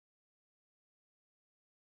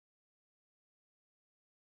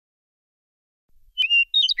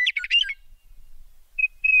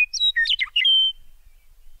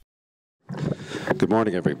Good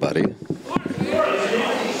morning, everybody.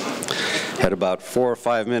 At about 4 or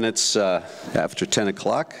 5 minutes after 10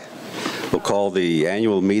 o'clock, we'll call the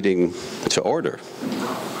annual meeting to order.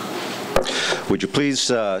 Would you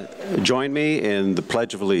please join me in the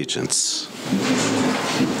Pledge of Allegiance?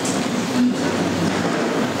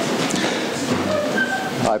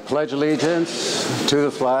 I pledge allegiance to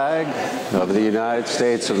the flag of the United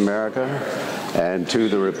States of America and to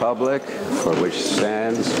the republic for which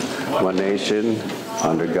stands one nation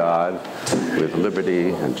under God with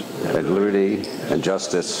liberty and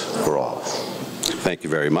justice for all. Thank you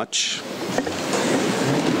very much.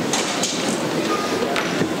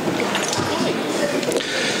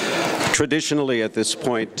 Traditionally, at this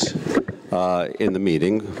point in the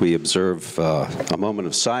meeting, we observe a moment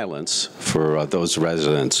of silence for those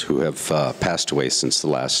residents who have passed away since the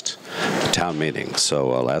last town meeting.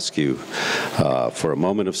 So I'll ask you for a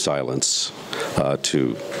moment of silence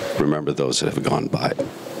to remember those that have gone by.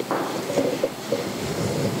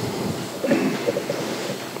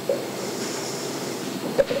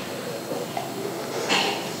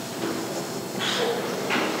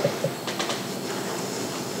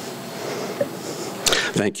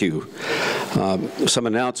 Thank you. Some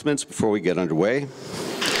announcements before we get underway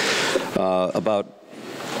about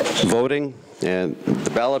voting and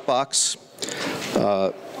the ballot box.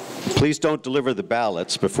 Please don't deliver the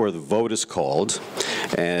ballots before the vote is called.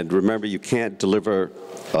 And remember, you can't deliver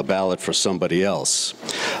a ballot for somebody else.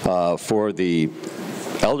 For the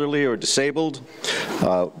elderly or disabled,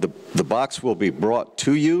 the box will be brought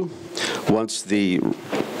to you once the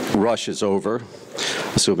rush is over,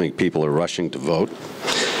 assuming people are rushing to vote.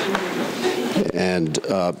 And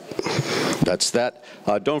that's that.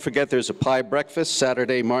 Don't forget there's a pie breakfast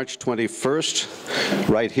Saturday, March 21st,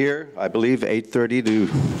 right here, I believe 8:30 to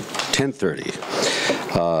 10:30.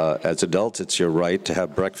 As adults, it's your right to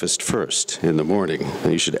have breakfast first in the morning,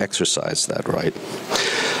 and you should exercise that right.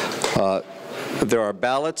 There are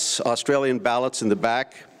ballots, Australian ballots in the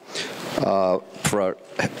back for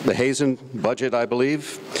the Hazen budget, I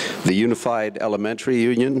believe, the Unified Elementary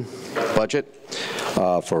Union budget,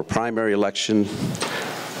 for a primary election,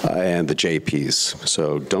 and the JPs.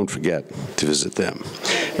 So don't forget to visit them.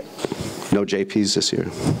 No JPs this year?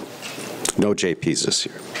 No JPs this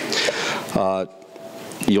year.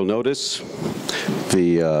 You'll notice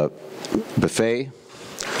the buffet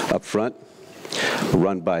up front,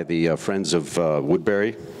 run by the Friends of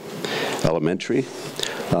Woodbury Elementary.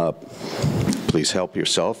 Please help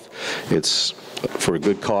yourself. It's for a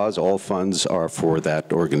good cause. All funds are for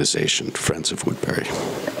that organization, Friends of Woodbury.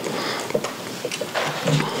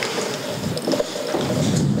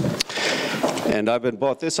 And I've been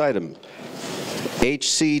bought this item.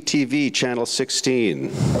 HCTV Channel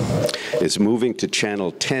 16 is moving to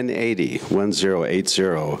Channel 1080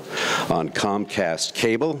 on Comcast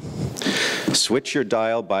Cable. Switch your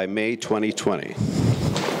dial by May 2020.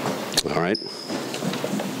 All right.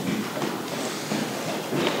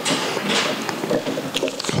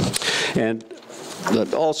 And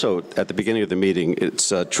also, at the beginning of the meeting,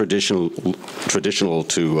 it's traditional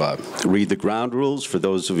to read the ground rules for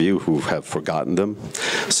those of you who have forgotten them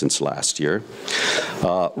since last year.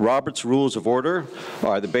 Robert's Rules of Order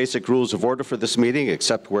are the basic rules of order for this meeting,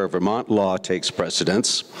 except where Vermont law takes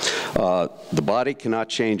precedence. The body cannot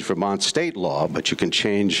change Vermont state law, but you can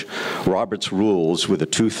change Robert's rules with a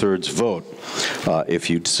 2/3 vote if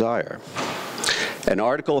you desire. An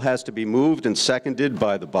article has to be moved and seconded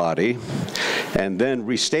by the body and then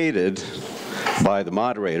restated by the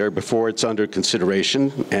moderator before it's under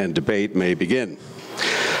consideration and debate may begin.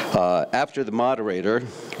 After the moderator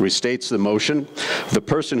restates the motion, the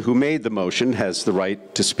person who made the motion has the right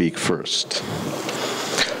to speak first.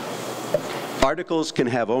 Articles can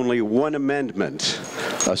have only one amendment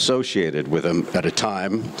associated with them at a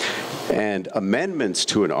time, and amendments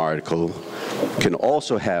to an article can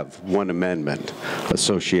also have one amendment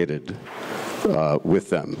associated with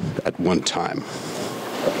them at one time.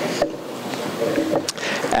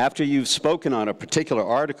 After you've spoken on a particular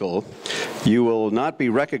article, you will not be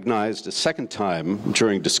recognized a second time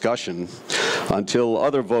during discussion until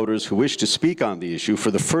other voters who wish to speak on the issue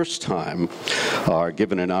for the first time are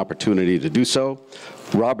given an opportunity to do so.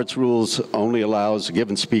 Robert's Rules only allows a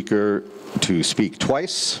given speaker to speak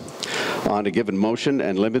twice on a given motion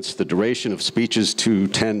and limits the duration of speeches to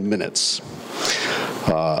 10 minutes.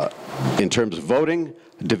 In terms of voting,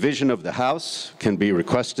 division of the House can be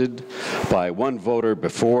requested by one voter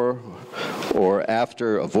before or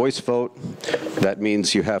after a voice vote. That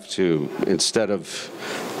means you have to, instead of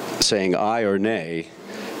saying aye or nay,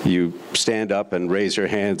 you stand up and raise your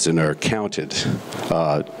hands and are counted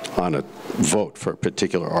on a vote for a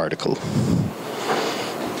particular article.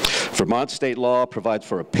 Vermont state law provides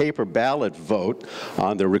for a paper ballot vote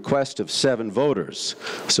on the request of 7 voters.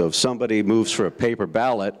 So if somebody moves for a paper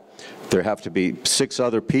ballot, there have to be 6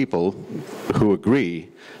 other people who agree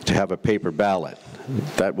to have a paper ballot.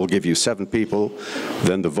 That will give you 7 people.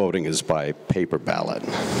 Then the voting is by paper ballot.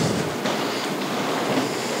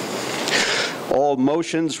 All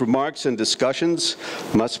motions, remarks, and discussions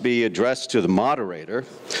must be addressed to the moderator.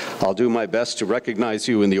 I'll do my best to recognize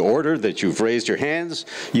you in the order that you've raised your hands.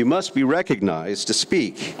 You must be recognized to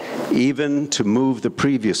speak, even to move the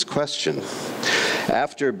previous question.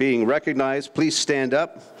 After being recognized, please stand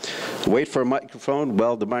up, wait for a microphone.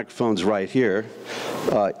 Well, the microphone's right here.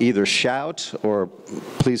 Either shout or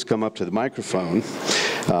please come up to the microphone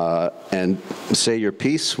and say your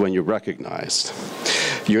piece when you're recognized.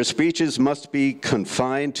 Your speeches must be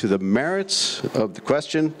confined to the merits of the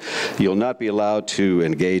question. You'll not be allowed to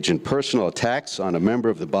engage in personal attacks on a member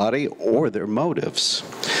of the body or their motives.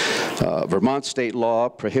 Vermont state law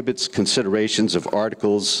prohibits considerations of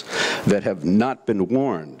articles that have not been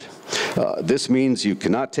warned. This means you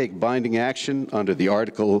cannot take binding action under the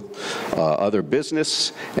article other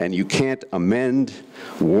business, and you can't amend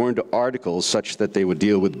warned articles such that they would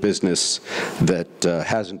deal with business that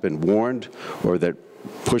hasn't been warned or that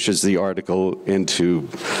pushes the article into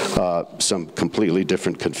some completely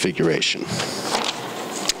different configuration.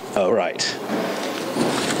 All right.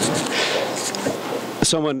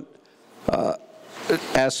 Someone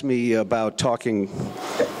asked me about talking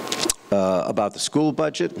about the school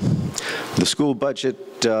budget. The school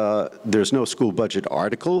budget, there's no school budget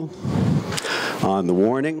article on the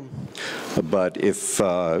warning, but if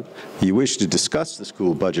you wish to discuss the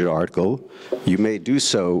school budget article, you may do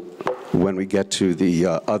so when we get to the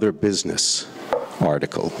other business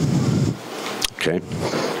article. Okay?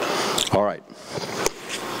 All right.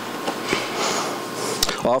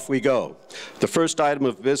 Off we go. The first item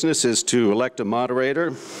of business is to elect a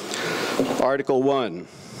moderator. Article 1.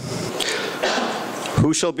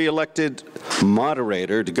 Who shall be elected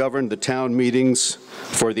moderator to govern the town meetings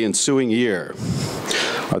for the ensuing year?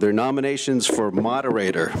 Are there nominations for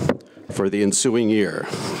moderator for the ensuing year?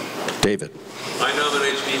 David. I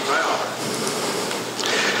nominate Steve Freihofer.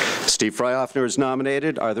 Steve Freihofer is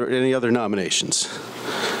nominated. Are there any other nominations?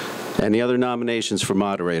 Any other nominations for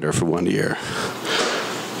moderator for 1 year?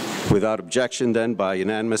 Without objection, then, by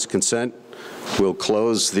unanimous consent, we'll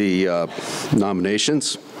close the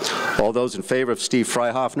nominations. All those in favor of Steve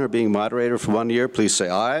Freihofer being moderator for 1 year, please say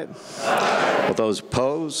aye. Aye. All those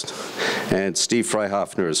opposed? And Steve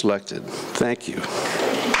Freihofer is elected. Thank you.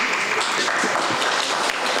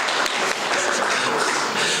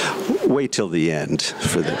 Wait till the end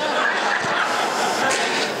for the...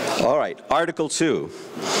 All right, Article 2.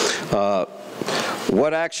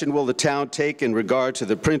 What action will the town take in regard to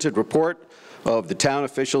the printed report of the town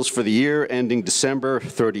officials for the year ending December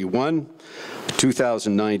 31,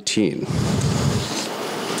 2019?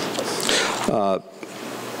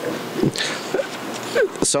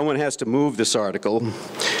 Someone has to move this article,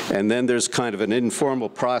 and then there's kind of an informal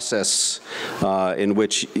process in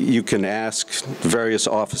which you can ask various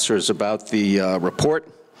officers about the report.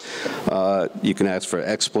 You can ask for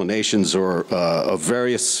explanations or of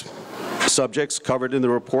various subjects covered in the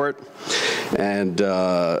report, and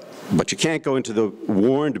but you can't go into the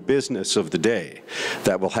warned business of the day.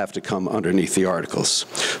 That will have to come underneath the articles.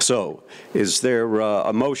 So, is there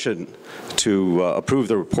a motion to approve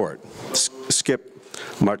the report? Skip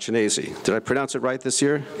Marcinese. Did I pronounce it right this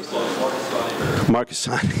year?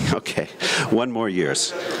 Marcusani. Okay. 1 more year.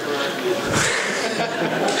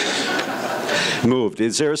 Moved.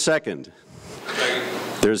 Is there a second?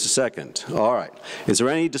 There's a second. All right. Is there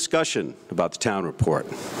any discussion about the town report?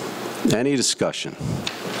 Any discussion?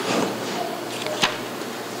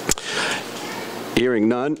 Hearing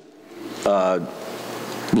none,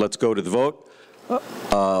 let's go to the vote.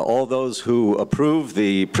 All those who approve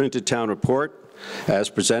the printed town report as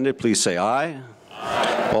presented, please say aye.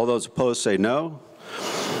 Aye. All those opposed say no.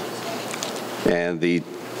 And the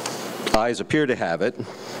ayes appear to have it.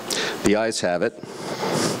 The ayes have it.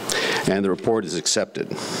 And the report is accepted.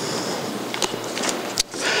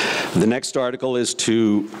 The next article is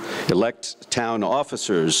to elect town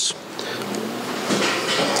officers.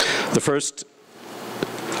 The first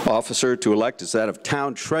officer to elect is that of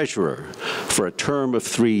town treasurer for a term of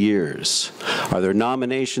 3 years. Are there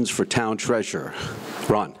nominations for town treasurer?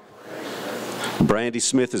 Ron. Brandy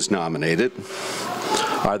Smith is nominated.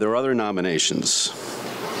 Are there other nominations?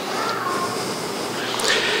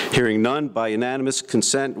 Hearing none, by unanimous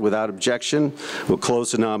consent without objection, we'll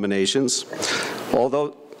close the nominations.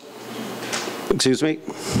 Although, excuse me?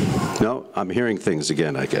 No, I'm hearing things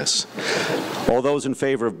again, I guess. All those in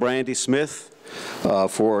favor of Brandy Smith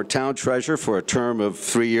for town treasurer for a term of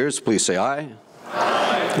 3 years, please say aye.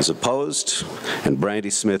 Aye. Is opposed? And Brandy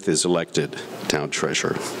Smith is elected town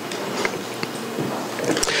treasurer.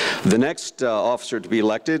 The next officer to be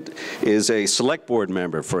elected is a select board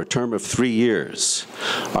member for a term of 3 years.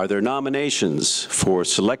 Are there nominations for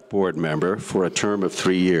select board member for a term of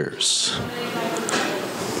 3 years?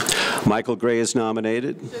 Michael Gray is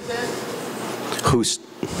nominated. Who's?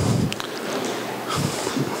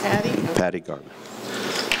 Patty Garber.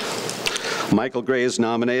 Michael Gray is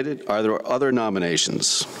nominated. Are there other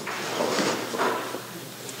nominations?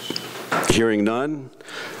 Hearing none,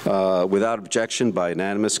 without objection, by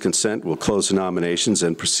unanimous consent, we'll close the nominations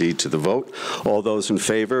and proceed to the vote. All those in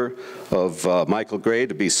favor of Michael Gray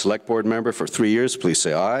to be select board member for 3 years, please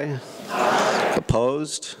say aye. Aye.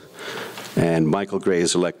 Opposed? And Michael Gray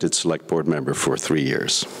is elected select board member for 3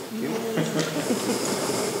 years.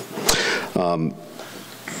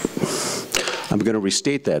 I'm going to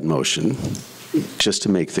restate that motion just to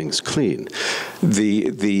make things clean.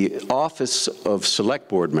 The office of select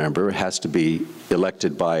board member has to be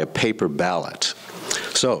elected by a paper ballot.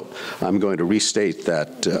 So I'm going to restate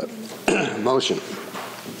that motion.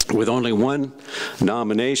 With only one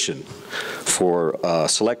nomination for a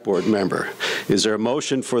select board member, is there a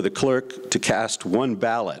motion for the clerk to cast one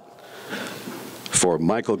ballot for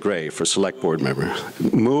Michael Gray for select board member?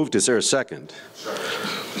 Moved. Is there a second?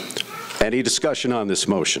 Any discussion on this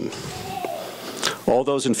motion? All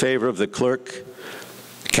those in favor of the clerk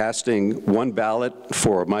casting one ballot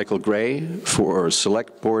for Michael Gray for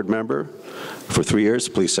select board member for 3 years,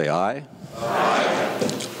 please say aye. Aye.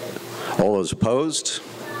 All those opposed?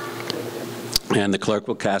 And the clerk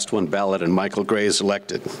will cast one ballot and Michael Gray is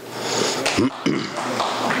elected.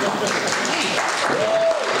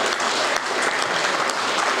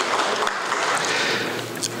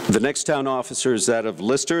 The next town officer is that of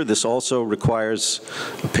Lister. This also requires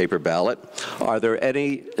a paper ballot. Are there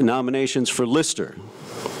any nominations for Lister?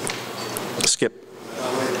 Skip.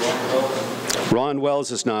 Ron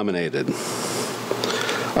Wells is nominated.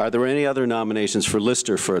 Are there any other nominations for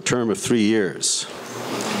Lister for a term of 3 years?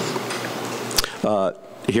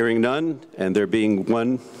 Hearing none, and there being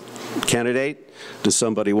one candidate, does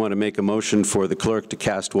somebody want to make a motion for the clerk to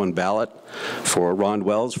cast one ballot for Ron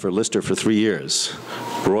Wells for Lister for 3 years?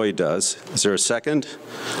 Roy does. Is there a second?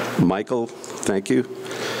 Michael, thank you.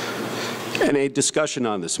 Any discussion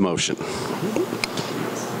on this motion?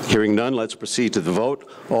 Hearing none, let's proceed to the vote.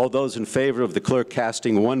 All those in favor of the clerk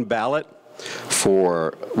casting one ballot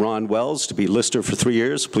for Ron Wells to be Lister for 3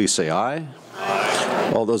 years, please say aye.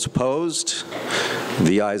 Aye. All those opposed?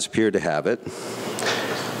 The ayes appear to have it.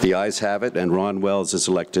 The ayes have it, and Ron Wells is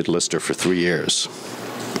elected Lister for 3 years.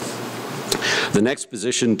 The next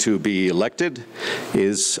position to be elected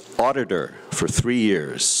is auditor for 3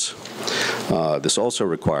 years. This also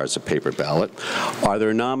requires a paper ballot. Are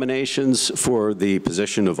there nominations for the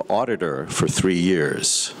position of auditor for 3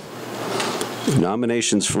 years?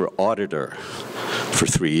 Nominations for auditor for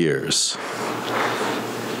 3 years.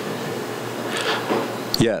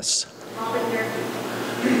 Yes.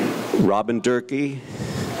 Robin Durkee.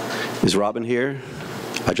 Is Robin here?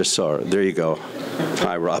 I just saw her. There you go.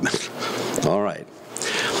 Hi, Robin. All right.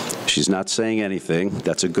 She's not saying anything.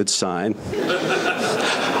 That's a good sign.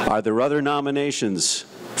 Are there other nominations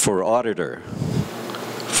for auditor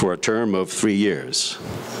for a term of 3 years?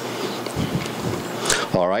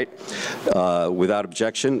 All right. Without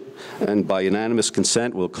objection and by unanimous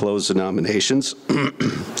consent, we'll close the nominations.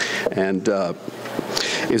 And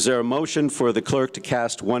is there a motion for the clerk to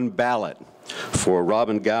cast one ballot for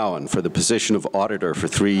Robin Gowan for the position of auditor for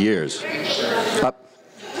 3 years?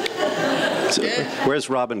 Where's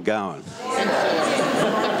Robin Gowan?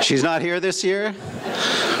 She's not here this year?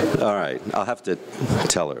 All right, I'll have to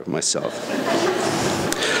tell her myself.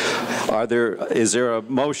 Is there a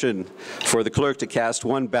motion for the clerk to cast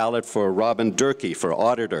one ballot for Robin Durkee for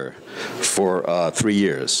auditor for 3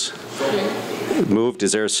 years? Moved.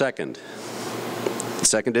 Is there a second?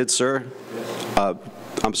 Seconded, sir?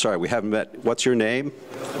 I'm sorry, we haven't met. What's your name?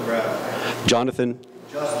 Justin Brown. Jonathan?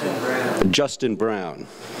 Justin Brown. Justin Brown.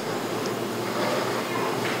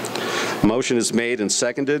 Motion is made and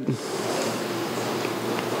seconded.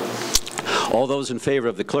 All those in favor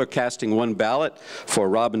of the clerk casting one ballot for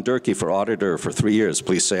Robin Durkee for auditor for 3 years,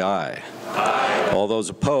 please say aye. Aye. All those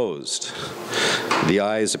opposed? The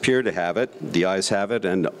ayes appear to have it. The ayes have it,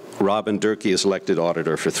 and Robin Durkee is elected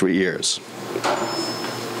auditor for 3 years.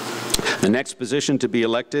 The next position to be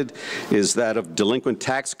elected is that of delinquent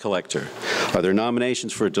tax collector. Are there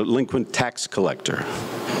nominations for a delinquent tax collector?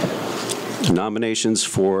 Nominations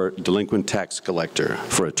for delinquent tax collector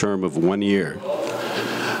for a term of 1 year.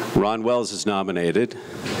 Ron Wells is nominated.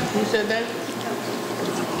 Who said that?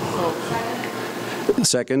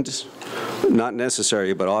 Second, not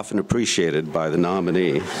necessary, but often appreciated by the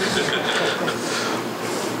nominee.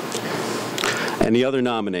 Any other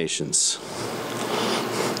nominations?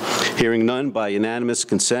 Hearing none, by unanimous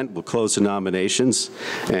consent, we'll close the nominations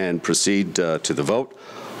and proceed to the vote.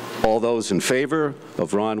 All those in favor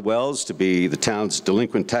of Ron Wells to be the town's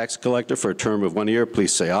delinquent tax collector for a term of 1 year,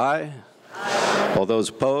 please say aye. Aye. All those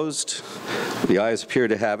opposed? The ayes appear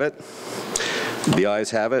to have it. The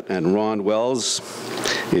ayes have it, and Ron Wells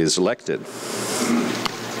is elected.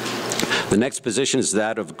 The next position is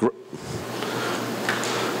that of... Usually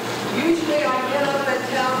I get up at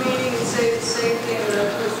town meeting and say the same thing that a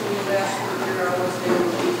person was asked for here, I was there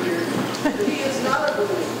for years. But he is not a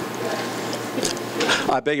believer.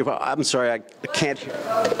 I beg your pardon. I'm sorry, I can't hear.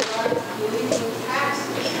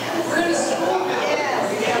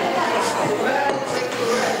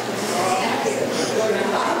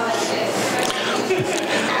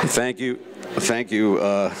 Thank you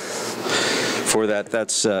for that.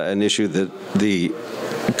 That's an issue that the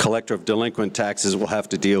collector of delinquent taxes will have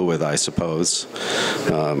to deal with, I suppose,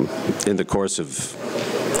 in the course of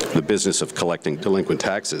the business of collecting delinquent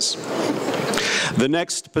taxes. The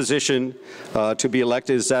next position to be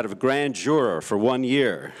elected is that of grand juror for 1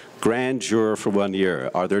 year. Grand juror for 1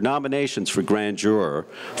 year. Are there nominations for grand juror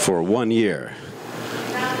for 1 year?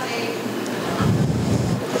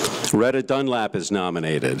 Retta Dunlap is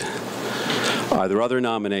nominated. Are there other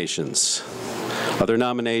nominations? Other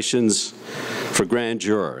nominations for grand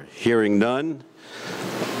juror? Hearing none.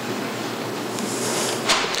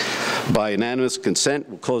 By unanimous consent,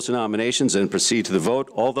 we'll close the nominations and proceed to the vote.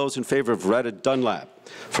 All those in favor of Retta Dunlap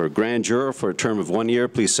for grand juror for a term of 1 year,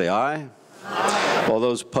 please say aye. Aye. All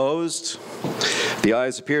those opposed? The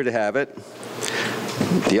ayes appear to have it.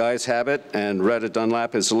 The ayes have it, and Retta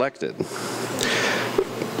Dunlap is elected.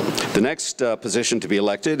 The next position to be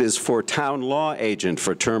elected is for town law agent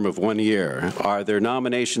for a term of 1 year. Are there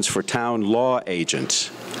nominations for town law agent?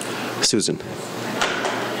 Susan.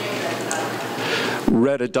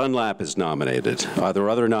 Retta Dunlap is nominated. Are there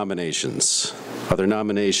other nominations? Other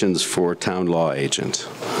nominations for town law agent?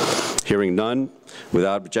 Hearing none,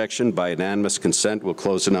 without objection, by unanimous consent, we'll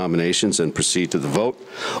close the nominations and proceed to the vote.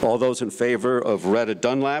 All those in favor of Retta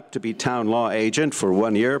Dunlap to be town law agent for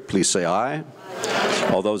 1 year, please say aye.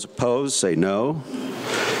 All those opposed, say no.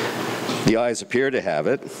 The ayes appear to have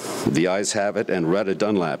it. The ayes have it, and Retta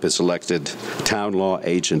Dunlap is elected town law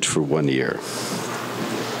agent for 1 year.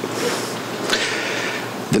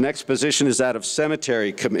 The next position is that of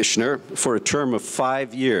cemetery commissioner for a term of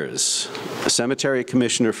 5 years. A cemetery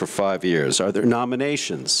commissioner for 5 years. Are there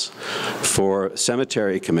nominations for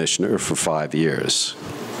cemetery commissioner for 5 years?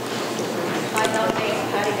 I nominate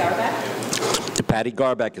Patty Garbeck. Patty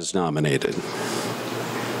Garbeck is nominated.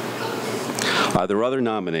 Are there other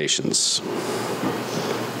nominations?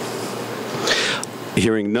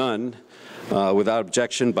 Hearing none, without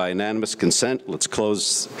objection, by unanimous consent, let's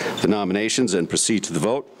close the nominations and proceed to the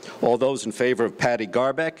vote. All those in favor of Patty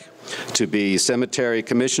Garbeck to be cemetery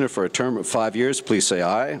commissioner for a term of 5 years, please say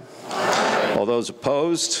aye. Aye. All those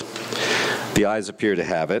opposed? The ayes appear to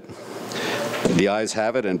have it. The ayes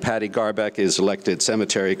have it, and Patty Garbeck is elected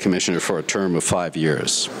cemetery commissioner for a term of 5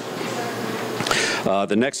 years.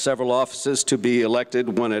 The next several offices to be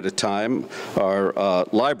elected one at a time are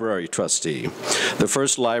library trustee. The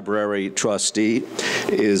first library trustee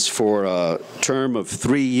is for a term of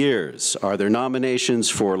 3 years. Are there nominations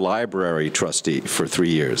for library trustee for 3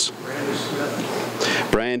 years?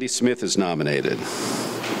 Brandy Smith is nominated.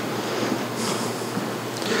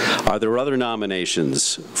 Are there other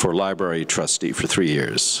nominations for library trustee for 3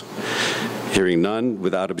 years? Hearing none,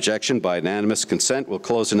 without objection, by unanimous consent, we'll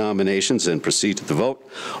close the nominations and proceed to the vote.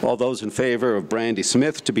 All those in favor of Brandy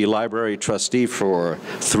Smith to be library trustee for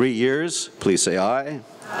 3 years, please say aye.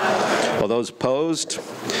 Aye. All those opposed?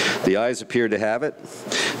 The ayes appear to have it.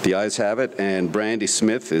 The ayes have it, and Brandy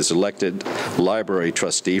Smith is elected library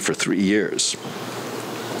trustee for 3 years.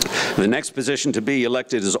 The next position to be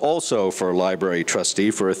elected is also for library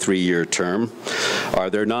trustee for a 3-year term. Are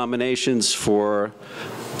there nominations for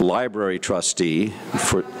library trustee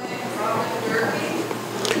for...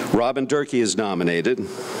 Robin Durkee is nominated.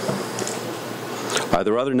 Are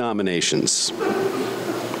there other nominations?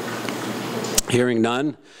 Hearing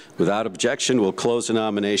none, without objection, we'll close the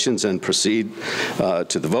nominations and proceed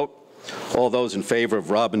to the vote. All those in favor of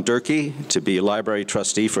Robin Durkee to be a library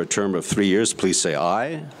trustee for a term of 3 years, please say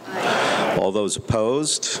aye. Aye. All those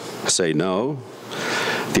opposed, say no.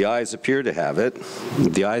 The ayes appear to have it.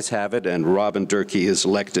 The ayes have it, and Robin Durkee is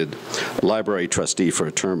elected library trustee for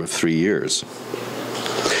a term of 3 years.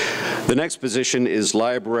 The next position is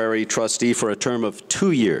library trustee for a term of 2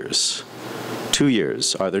 years. 2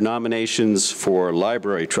 years. Are there nominations for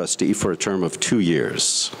library trustee for a term of 2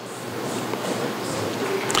 years?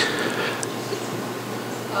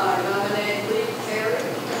 Nominate Lee Perry.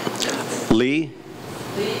 Lee?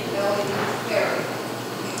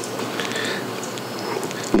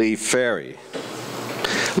 Lee Ferry.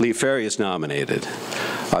 Lee Ferry is nominated.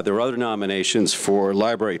 Are there other nominations for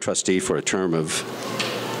library trustee for a term of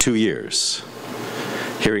 2 years?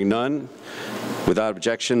 Hearing none, without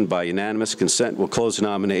objection, by unanimous consent, we'll close the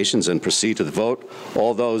nominations and proceed to the vote.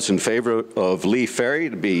 All those in favor of Lee Ferry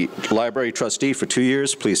to be library trustee for 2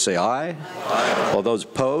 years, please say aye. Aye. All those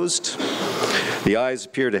opposed? The ayes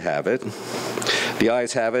appear to have it. The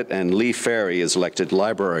ayes have it, and Lee Ferry is elected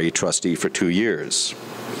library trustee for 2 years.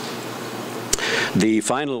 The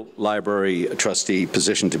final library trustee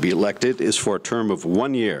position to be elected is for a term of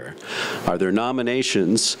 1 year. Are there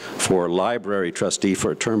nominations for library trustee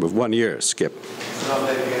for a term of 1 year? Skip. I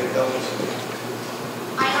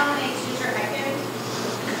nominate Ginger Ecken.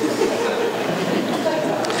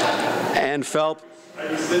 Ann Phelps. I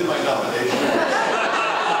rescind my nomination.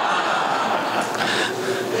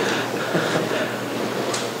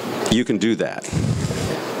 You can do that.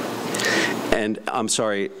 And I'm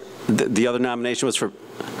sorry, the other nomination was for?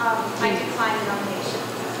 I declined the nomination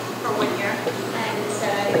for 1 year, and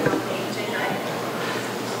instead I nominate Ginger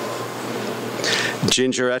Ecken.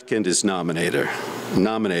 Ginger Etkind is nominated.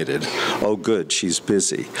 Oh, good, she's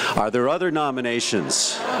busy. Are there other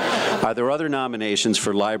nominations? Are there other nominations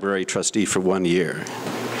for library trustee for 1 year?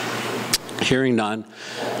 Hearing none,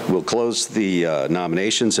 we'll close the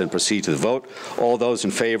nominations and proceed to the vote. All those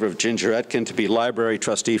in favor of Ginger Etkind to be library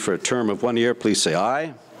trustee for a term of 1 year, please say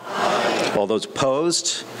aye. Aye. All those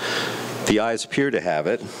opposed? The ayes appear to have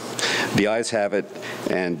it. The ayes have it,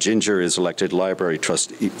 and Ginger is elected library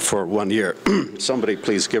trustee for 1 year. Somebody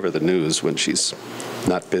please give her the news when she's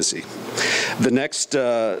not busy. The next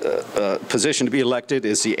position to be elected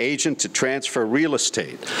is the agent to transfer real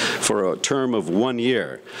estate for a term of 1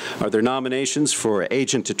 year. Are there nominations for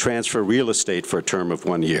agent to transfer real estate for a term of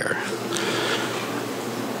 1 year?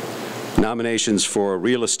 Nominations for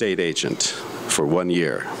real estate agent for 1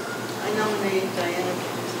 year. I nominate Diana.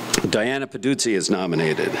 Diana Peduzzi is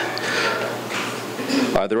nominated.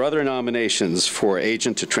 Are there other nominations for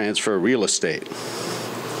agent to transfer real estate?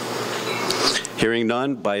 Hearing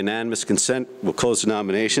none, by unanimous consent, we'll close the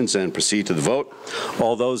nominations and proceed to the vote.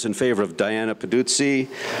 All those in favor of Diana Peduzzi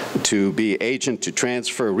to be agent to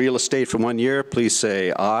transfer real estate for 1 year, please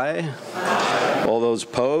say aye. Aye. All those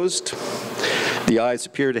opposed? The ayes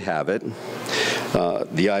appear to have it.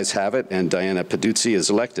 The ayes have it, and Diana Peduzzi is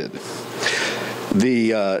elected.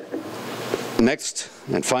 The next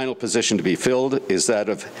and final position to be filled is that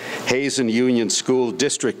of Hazen Union School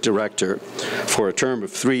District Director for a term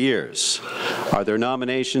of 3 years. Are there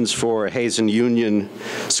nominations for Hazen Union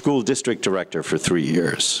School District Director for 3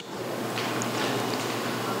 years?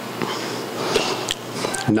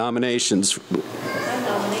 Nominations. I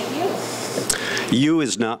nominate you. You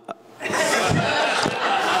is not.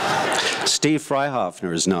 Steve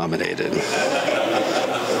Freihofner is nominated.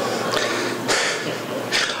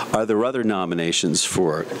 Are there other nominations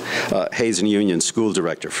for Hazen Union School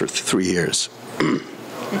Director for 3 years?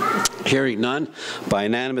 Hearing none, by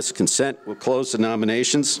unanimous consent, we'll close the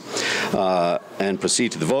nominations and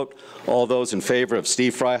proceed to the vote. All those in favor of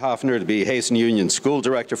Steve Freihofner to be Hazen Union School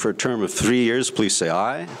Director for a term of 3 years, please say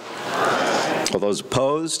aye. Aye. All those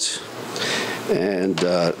opposed? And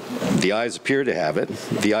the ayes appear to have it.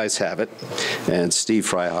 The ayes have it. And Steve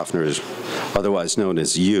Freihofner, otherwise known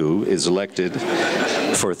as you, is elected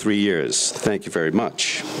for 3 years. Thank you very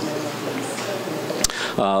much.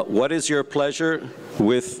 What is your pleasure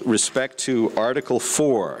with respect to Article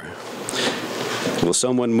 4? Will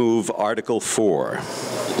someone move Article 4?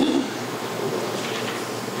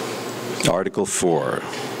 Article 4.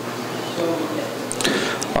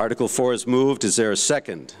 Article 4 is moved. Is there a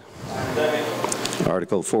second?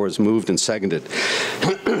 Article 4 is moved and seconded.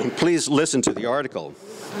 Please listen to the article.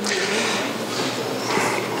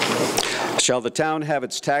 Shall the town have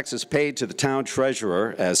its taxes paid to the town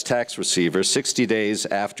treasurer as tax receiver 60 days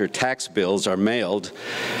after tax bills are mailed,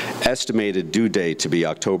 estimated due date to be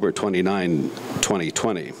October 29,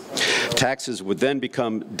 2020. Taxes would then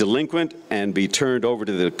become delinquent and be turned over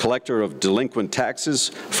to the collector of delinquent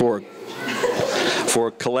taxes for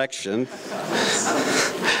collection,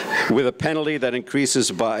 with a penalty that increases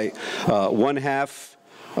by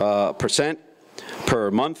 0.5% per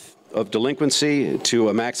month of delinquency to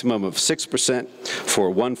a maximum of 6% for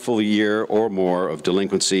 1 full year or more of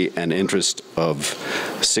delinquency and interest of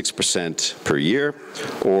 6% per year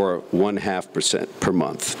or 0.5% per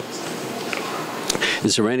month.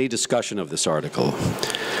 Is there any discussion of this article?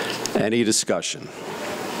 Any discussion?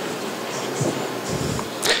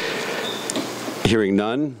 Hearing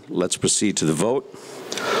none, let's proceed to the vote.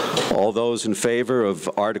 All those in favor of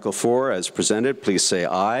Article 4 as presented, please say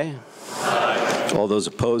aye. Aye. All those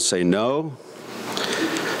opposed say no.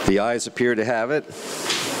 The ayes appear to have it.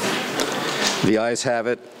 The ayes have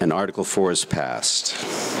it, and Article 4 is passed.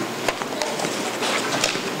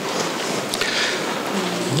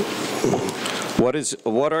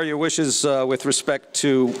 What are your wishes with respect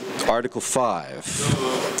to Article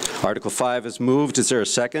 5? Article 5 is moved. Is there a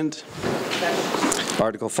second?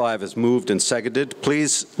 Article 5 is moved and seconded.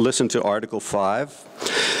 Please listen to Article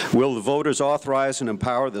 5. Will the voters authorize and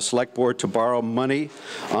empower the Select Board to borrow money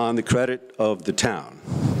on the credit of the town?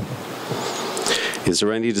 Is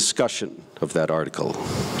there any discussion of that article?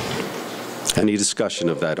 Any discussion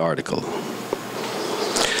of that article?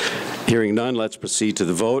 Hearing none, let's proceed to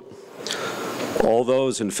the vote. All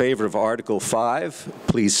those in favor of Article 5,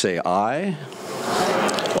 please say aye.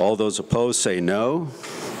 All those opposed say no.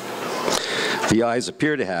 The ayes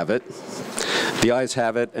appear to have it. The ayes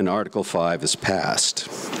have it, and Article 5 is passed.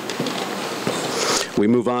 We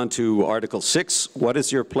move on to Article 6. What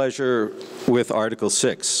is your pleasure with Article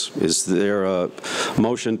 6? Is there a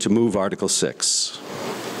motion to move Article 6?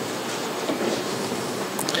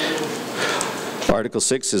 Article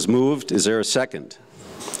 6 is moved. Is there a second?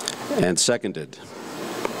 And seconded.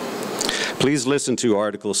 Please listen to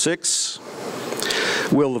Article 6.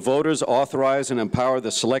 Will the voters authorize and empower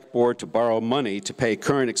the Select Board to borrow money to pay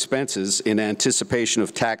current expenses in anticipation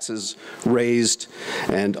of taxes raised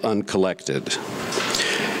and uncollected?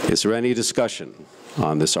 Is there any discussion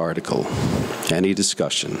on this article? Any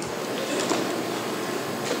discussion?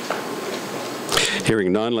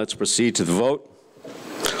 Hearing none, let's proceed to the vote.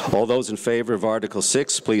 All those in favor of Article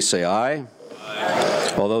 6, please say aye.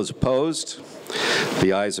 Aye. All those opposed?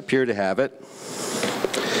 The ayes appear to have it.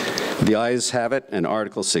 The ayes have it, and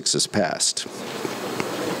Article 6 is passed.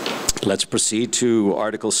 Let's proceed to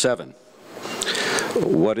Article 7.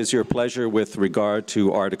 What is your pleasure with regard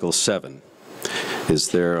to Article 7? Is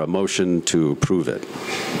there a motion to approve it?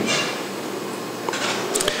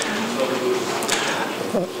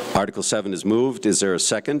 Article 7 is moved. Is there a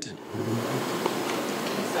second?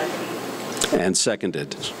 And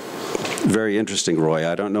seconded. Very interesting, Roy.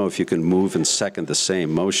 I don't know if you can move and second the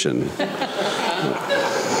same motion.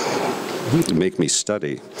 Make me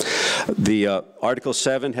study. The Article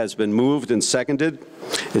 7 has been moved and seconded.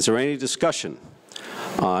 Is there any discussion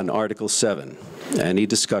on Article 7? Any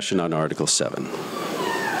discussion on Article 7?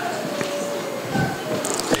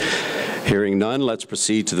 Hearing none, let's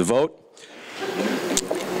proceed to the vote.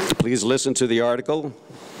 Please listen to the article.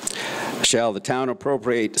 Shall the town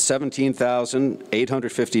appropriate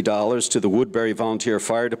 $17,850 to the Woodbury Volunteer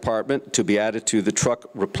Fire Department to be added to the truck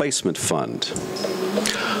replacement fund?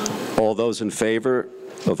 All those in favor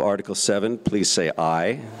of Article 7, please say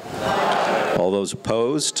aye. Aye. All those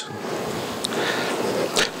opposed?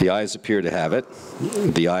 The ayes appear to have it.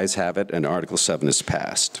 The ayes have it, and Article 7 is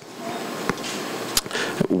passed.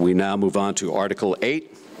 We now move on to Article 8.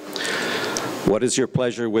 What is your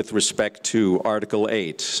pleasure with respect to Article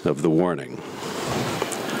 8 of the warning?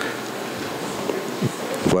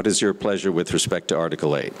 What is your pleasure with respect to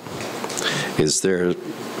Article 8? Is there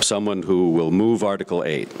someone who will move Article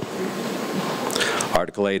 8?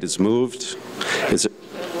 Article 8 is moved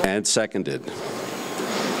and seconded.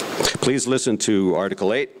 Please listen to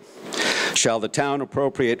Article 8. Shall the town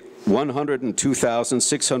appropriate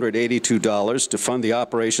 $102,682 to fund the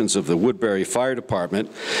operations of the Woodbury Fire Department,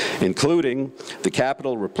 including the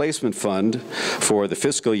Capital Replacement Fund for the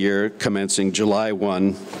fiscal year commencing July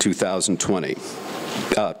 1, 2020?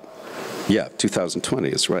 2020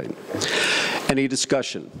 is right. Any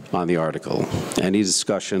discussion on the article? Any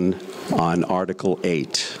discussion on Article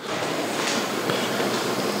 8?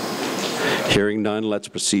 Hearing none, let's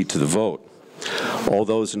proceed to the vote. All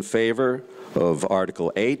those in favor of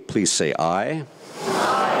Article 8, please say aye.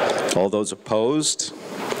 Aye. All those opposed?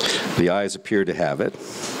 The ayes appear to have it.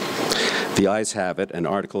 The ayes have it, and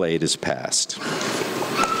Article 8 is passed.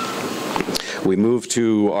 We move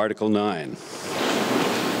to Article 9.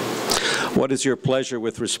 What is your pleasure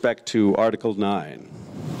with respect to Article 9?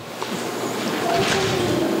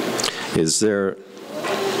 Is there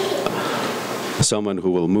someone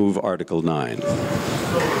who will move Article 9?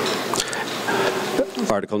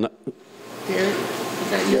 Article 9. Here, is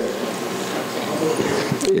that you?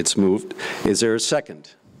 It's moved. Is there a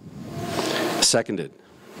second? Seconded.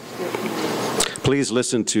 Please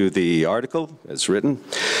listen to the article as written.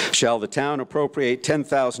 Shall the town appropriate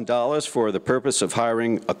 $10,000 for the purpose of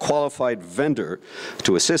hiring a qualified vendor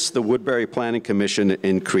to assist the Woodbury Planning Commission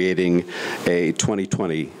in creating a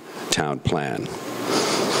 2020 town plan?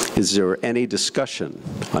 Is there any discussion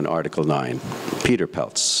on Article 9? Peter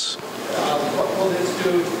Peltz. What will this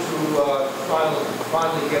do to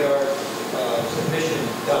finally get our submission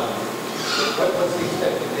done? What's the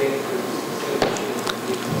expected date for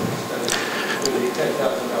the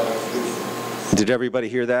 $10,000? Did everybody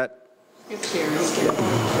hear that? It's here.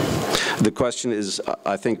 The question is,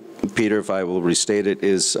 I think, Peter, if I will restate it,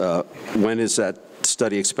 is when is that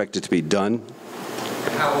study expected to be done?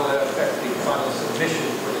 And how will that affect the final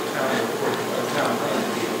submission for the town plan to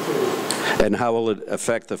be approved? And how will it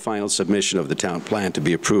affect the final submission of the town plan to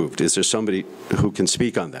be approved? Is there somebody who can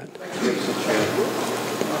speak on that?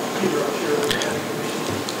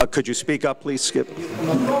 Could you speak up, please, Skip?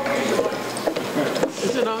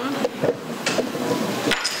 Is it on?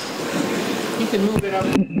 You can move it up.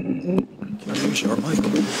 Can I use your mic?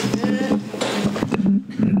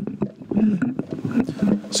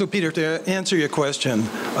 So, Peter, to answer your question,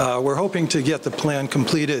 we're hoping to get the plan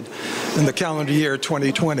completed in the calendar year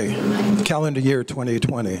 2020. Calendar year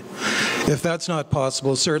 2020. If that's not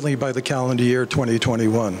possible, certainly by the calendar year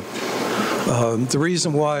 2021. The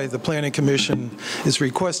reason why the Planning Commission is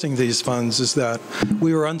requesting these funds is that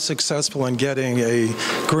we were unsuccessful in getting a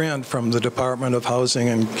grant from the Department of Housing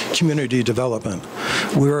and Community Development.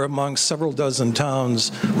 We were among several dozen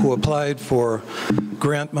towns who applied for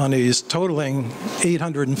grant monies totaling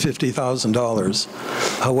 $850,000.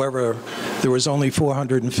 However, there was only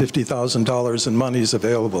 $450,000 in monies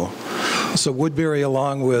available. So Woodbury,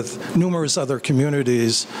 along with numerous other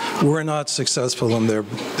communities, were not successful in their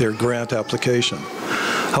grant application.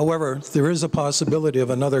 However, there is a possibility of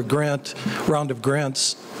another round of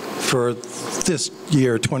grants for this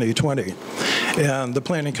year, 2020. And the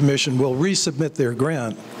Planning Commission will resubmit their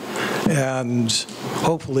grant and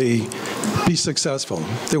hopefully be successful.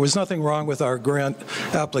 There was nothing wrong with our grant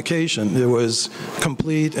application. It was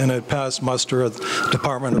complete and it passed muster at the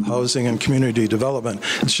Department of Housing and Community Development.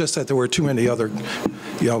 It's just that there were too many other,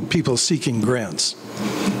 people seeking grants.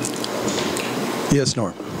 Yes,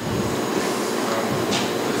 Norm.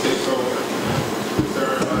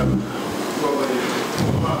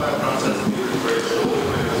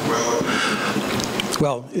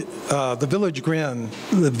 Well, the village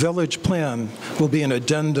plan will be an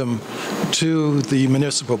addendum to the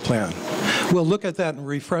municipal plan. We'll look at that and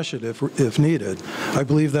refresh it if needed. I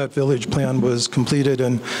believe that village plan was completed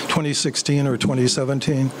in 2016 or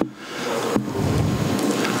 2017.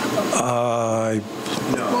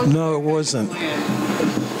 No, it wasn't.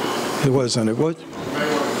 It wasn't. It was.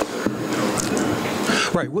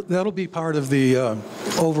 Right, that'll be part of the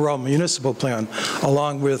overall municipal plan,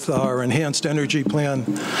 along with our enhanced energy plan,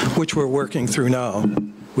 which we're working through now,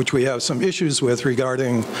 which we have some issues with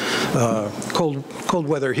regarding cold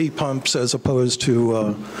weather heat pumps as opposed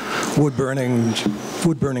to wood burning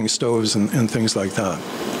stoves and things like that.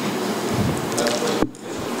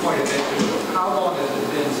 How long has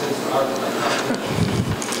it been since our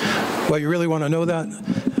Well, you really want to know that?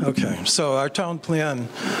 Okay, so our town plan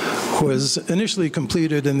was initially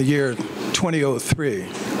completed in the year 2003.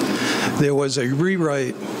 There was a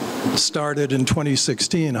rewrite started in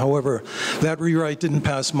 2016. However, that rewrite didn't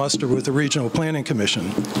pass muster with the Regional Planning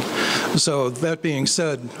Commission. So that being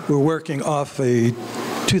said, we're working off a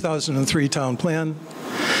 2003 town plan.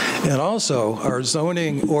 And also, our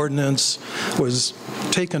zoning ordinance was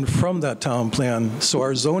taken from that town plan. So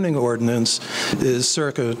our zoning ordinance is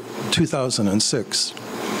circa 2006.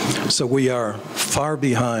 So we are far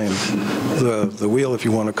behind the wheel, if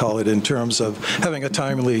you want to call it, in terms of having a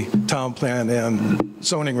timely town plan and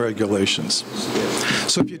zoning regulations.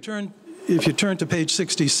 So if you turn to page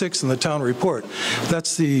 66 in the town report,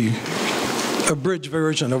 that's the abridged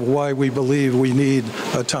version of why we believe we need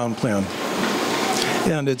a town plan.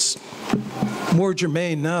 And it's more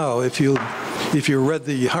germane now if you read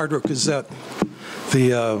the Hard Rock Gazette,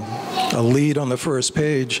 a lead on the first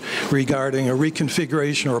page regarding a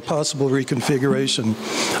reconfiguration or a possible reconfiguration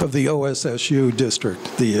of the OSSU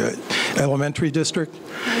district, the elementary district.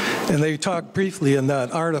 And they talked briefly in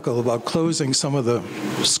that article about closing some of the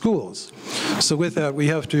schools. So with that, we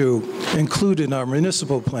have to include in our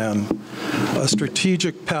municipal plan a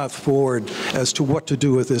strategic path forward as to what to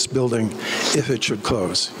do with this building if it should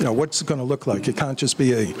close. What's it going to look like? It can't just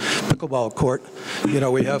be a pickleball court.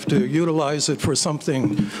 We have to utilize it for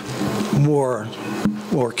something more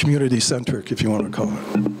community-centric, if you want to call it.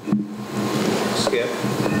 Skip,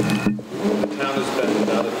 the town has been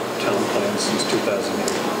without a town plan since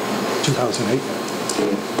 2008. 2008?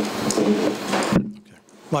 Okay.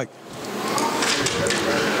 Mike?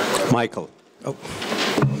 Michael. Oh.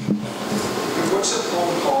 What's the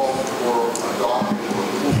protocol for adopting or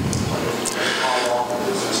removing the plan? How often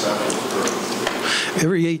does this have to occur?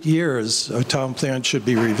 Every 8 years, a town plan should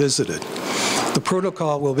be revisited. The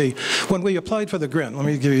protocol will be, when we applied for the grant, let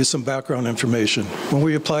me give you some background information. When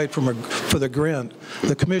we applied for the grant,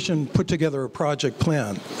 the commission put together a project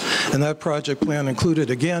plan, and that project plan included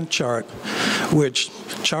a Gantt chart, which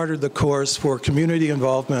charted the course for community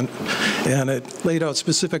involvement, and it laid out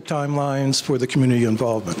specific timelines for the community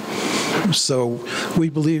involvement. So we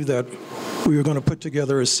believe that we were going to put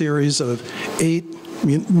together a series of 8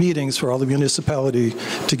 meetings for all the municipality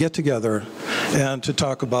to get together and to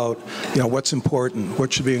talk about, what's important,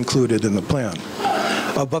 what should be included in the plan,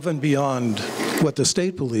 above and beyond what the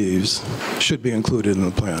state believes should be included in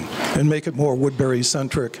the plan, and make it more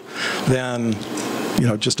Woodbury-centric than,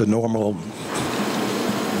 just a normal,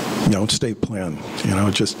 state plan,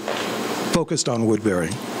 just focused on Woodbury.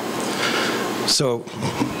 So,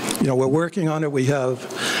 we're working on it. We have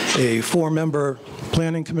a 4-member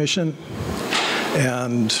planning commission,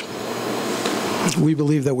 and we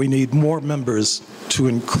believe that we need more members to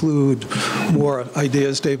include more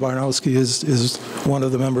ideas. Dave Barnowski is one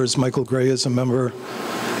of the members. Michael Gray is a member.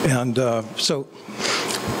 And so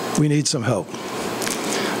we need some help.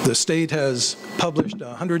 The state has published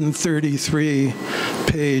a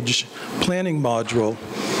 133-page planning module,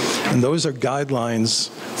 and those are guidelines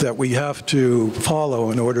that we have to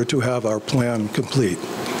follow in order to have our plan complete.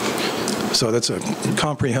 So that's a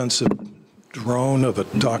comprehensive drone of a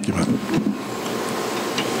document.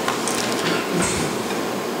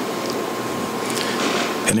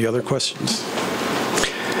 Any other questions?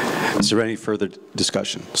 Is there any further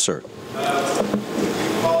discussion? Sir.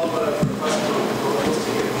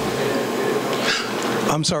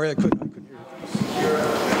 I'm sorry, I couldn't hear you.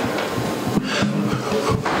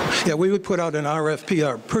 Yeah, we would put out an RFP.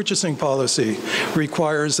 Our purchasing policy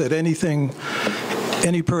requires that any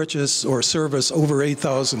purchase or service over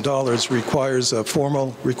 $8,000 requires a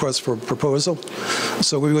formal request for proposal.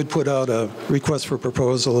 So we would put out a request for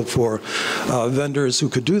proposal for vendors who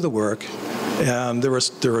could do the work, and there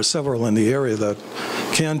are several in the area that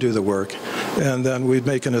can do the work, and then we'd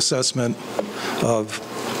make an assessment of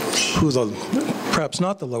who perhaps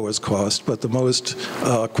not the lowest cost, but the most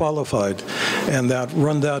qualified, and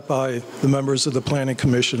run that by the members of the Planning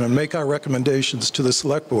Commission and make our recommendations to the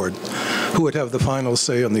Select Board, who would have the final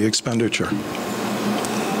say on the expenditure.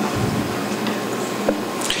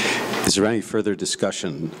 Is there any further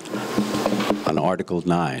discussion on Article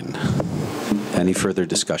 9? Any further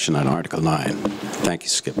discussion on Article 9? Thank you,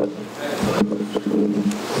 Skip.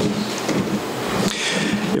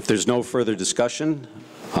 If there's no further discussion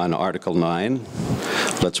on Article 9,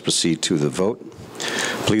 let's proceed to the vote.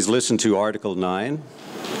 Please listen to Article 9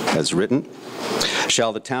 as written.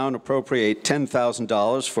 Shall the town appropriate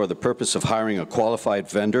 $10,000 for the purpose of hiring a qualified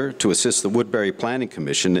vendor to assist the Woodbury Planning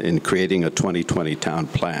Commission in creating a 2020 town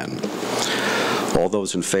plan? All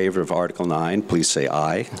those in favor of Article 9, please say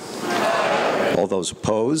aye. Aye. All those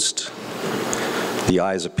opposed? The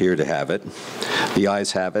ayes appear to have it. The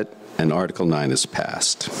ayes have it, and Article 9 is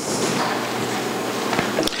passed.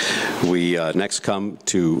 We next come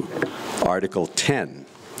to Article 10.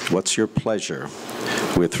 What's your pleasure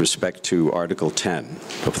with respect to Article 10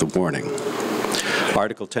 of the warning?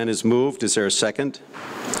 Article 10 is moved. Is there a second?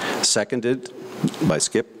 Seconded by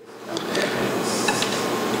Skip.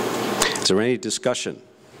 Is there any discussion?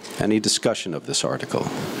 Any discussion of this article?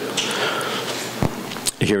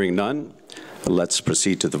 Hearing none, let's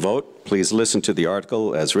proceed to the vote. Please listen to the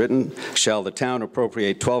article as written. Shall the town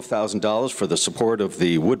appropriate $12,000 for the support of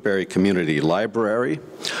the Woodbury Community Library?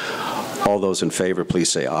 All those in favor, please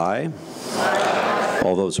say aye. Aye.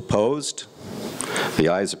 All those opposed? The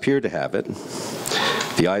ayes appear to have it.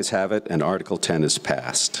 The ayes have it, and Article 10 is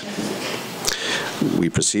passed. We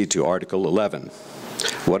proceed to Article 11.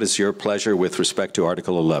 What is your pleasure with respect to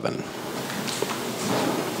Article 11?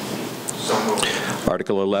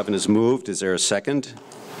 Article 11 is moved. Is there a second?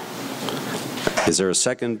 Is there a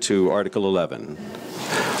second to Article 11?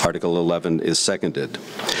 Article 11 is seconded.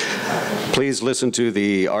 Please listen to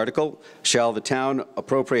the article. Shall the town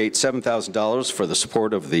appropriate $7,000 for the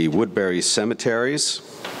support of the Woodbury cemeteries?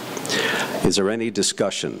 Is there any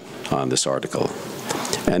discussion on this article?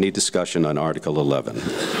 Any discussion on Article 11?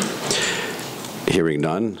 Hearing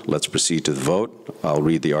none, let's proceed to the vote. I'll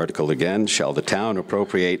read the article again. Shall the town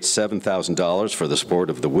appropriate $7,000 for the support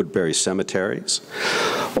of the Woodbury cemeteries?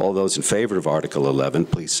 All those in favor of Article 11,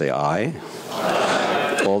 please say aye.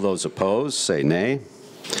 Aye. All those opposed, say nay.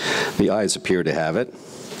 The ayes appear to have it.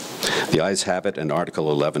 The ayes have it, and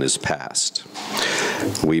Article 11 is passed.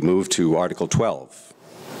 We move to Article 12.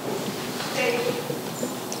 Okay.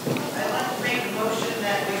 I'd like to make a motion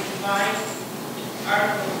that we combine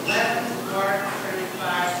Article 11 and Article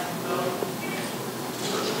 35.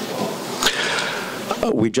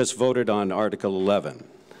 We just voted on Article 11.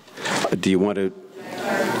 Do you want to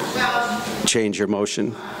change your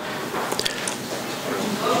motion?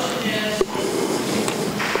 Motion is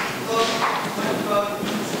vote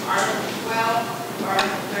Article 12,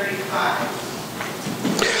 Article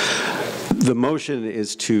 35. The motion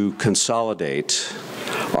is to consolidate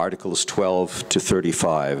Articles 12 to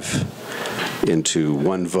 35 into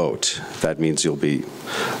one vote. That means you'll be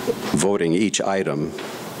voting each item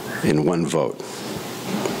in one vote.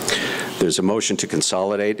 There's a motion to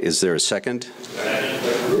consolidate. Is there a second?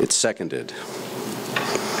 It's seconded.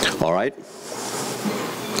 All right.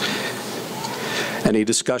 Any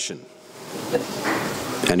discussion?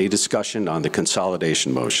 Any discussion on the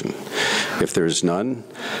consolidation motion? If there is none,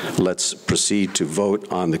 let's proceed to vote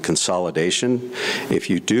on the consolidation. If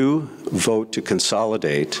you do vote to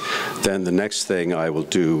consolidate, then the next thing I will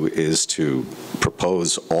do is to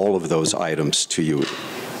propose all of those items to you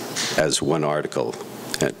as one article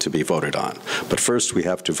to be voted on. But first, we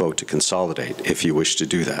have to vote to consolidate, if you wish to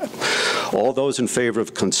do that. All those in favor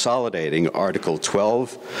of consolidating Article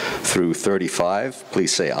 12 through 35,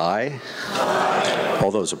 please say aye. Aye.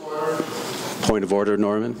 All those, point of order,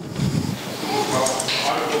 Norman? Well,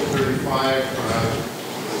 Article 35,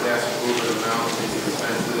 was asked to move an amount of these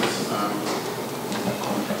expenses.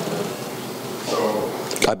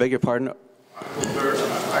 I beg your pardon? I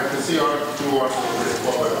can see Article 2, Article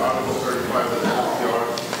 34, but Article 35 doesn't have the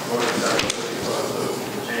article because of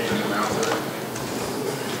the change in amount there.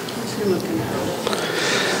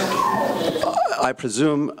 I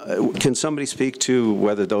presume, can somebody speak to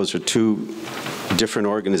whether those are two different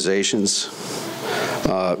organizations?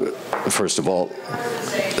 First of all,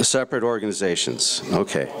 separate organizations.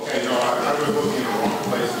 Okay. Okay, no, I was looking in the wrong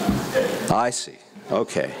place. I see.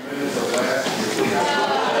 Okay.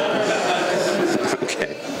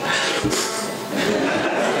 Okay.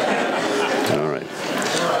 All right.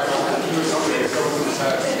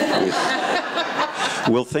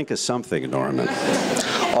 We'll think of something, Norman.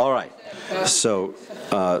 All right. So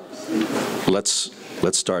let's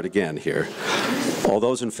start again here. All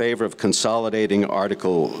those in favor of consolidating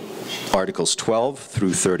Articles 12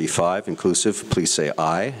 through 35 inclusive, please say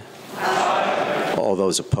aye. Aye. All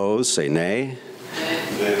those opposed, say nay.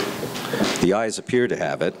 Nay. The ayes appear to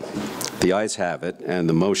have it. The ayes have it, and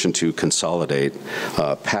the motion to consolidate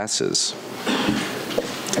passes.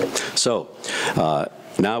 So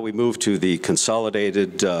now we move to the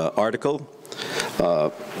consolidated article.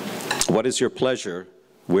 What is your pleasure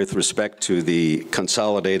with respect to the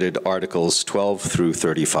consolidated Articles 12 through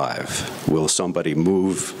 35? Will somebody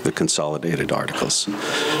move the consolidated articles?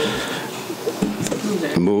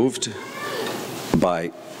 Moved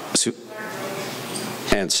by,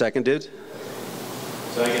 and seconded?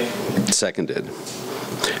 Second. Seconded.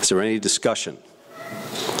 Is there any discussion?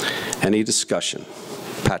 Any discussion?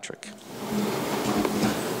 Patrick.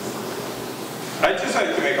 I'd just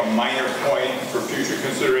like to make a minor point for future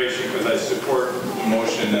consideration because I support the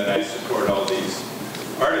motion and I support all these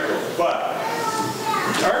articles. But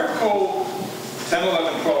Article 10,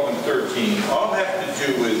 11, 12, and 13 all have to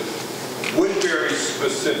do with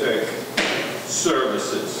Woodbury-specific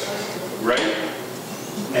services, right?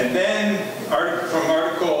 And then from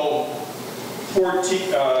Article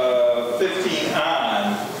 15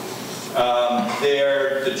 on,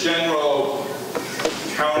 they're the general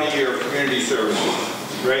county or community services,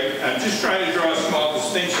 right? I'm just trying to draw a small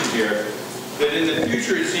distinction here, that in the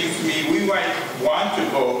future it seems to me we might want to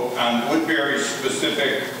vote on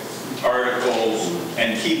Woodbury-specific articles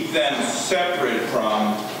and keep them separate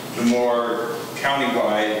from the more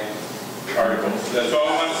countywide articles. That's all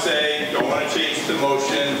I want to say. Don't want to change the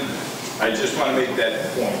motion. I just want to make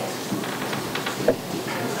that point.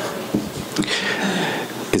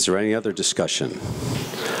 Is there any other discussion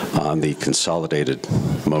on the consolidated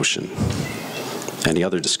motion? Any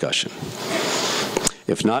other discussion?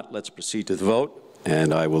 If not, let's proceed to the vote,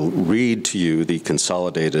 and I will read to you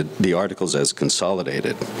the articles as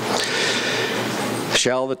consolidated.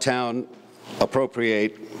 Shall the town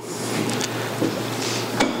appropriate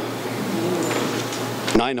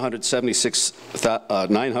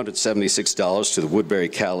 $976 to the Woodbury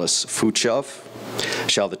Callis Food Shelf?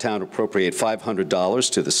 Shall the town appropriate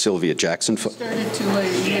 $500 to the Sylvia Jackson? Started too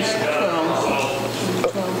late.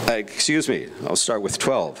 excuse me, I'll start with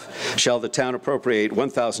 12. Shall the town appropriate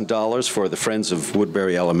 $1,000 for the Friends of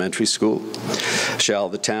Woodbury Elementary School? Shall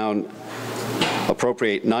the town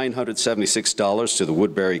appropriate $976 to the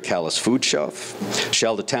Woodbury Callis Food Shelf?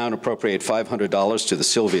 Shall the town appropriate $500 to the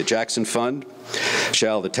Sylvia Jackson Fund?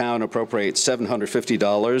 Shall the town appropriate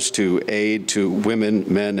 $750 to aid to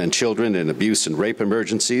women, men, and children in abuse and rape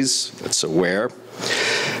emergencies? That's aware.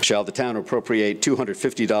 Shall the town appropriate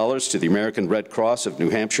 $250 to the American Red Cross of New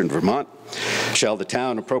Hampshire and Vermont? Shall the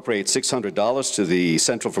town appropriate $600 to the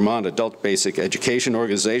Central Vermont Adult Basic Education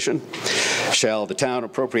Organization? Shall the town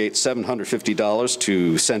appropriate $750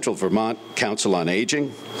 to Central Vermont Council on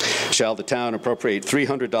Aging? Shall the town appropriate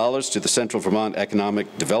 $300 to the Central Vermont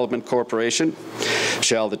Economic Development Corporation?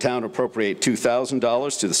 Shall the town appropriate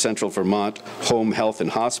 $2,000 to the Central Vermont Home Health and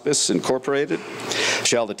Hospice Incorporated?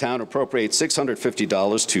 Shall the town appropriate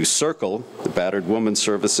 $650 to Circle, the Battered Woman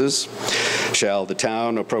Services? Shall the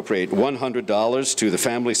town appropriate $100 to the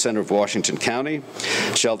Family Center of Washington County?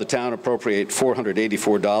 Shall the town appropriate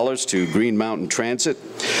 $484 to Green Mountain Transit?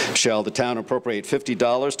 Shall the town appropriate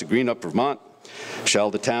 $50 to Green Up Vermont?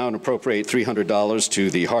 Shall the town appropriate $300 to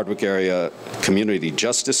the Hardwick Area Community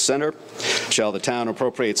Justice Center? Shall the town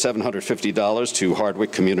appropriate $750 to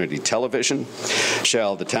Hardwick Community Television?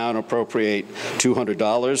 Shall the town appropriate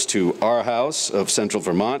 $200 to Our House of Central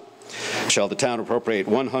Vermont? Shall the town appropriate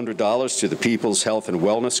 $100 to the People's Health and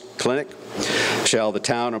Wellness Clinic? Shall the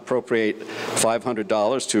town appropriate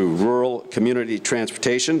 $500 to Rural Community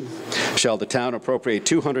Transportation? Shall the town appropriate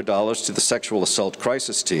 $200 to the Sexual Assault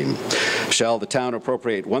Crisis Team? Shall the town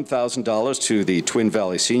appropriate $1,000 to the Twin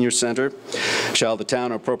Valley Senior Center? Shall the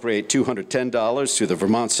town appropriate $210 to the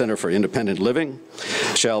Vermont Center for Independent Living?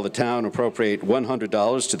 Shall the town appropriate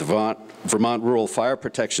 $100 to the Vermont Rural Fire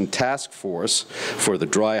Protection Task Force for the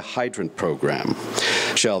Dry Hydrant Program?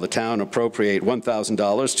 Shall the town appropriate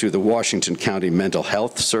 $1,000 to the Washington County Mental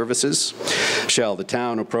Health Services? Shall the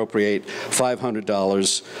town appropriate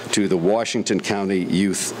 $500 to the Washington County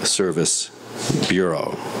Youth Service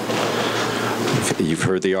Bureau? You've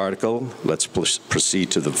heard the article. Let's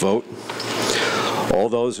proceed to the vote. All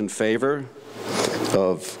those in favor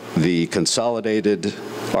of the consolidated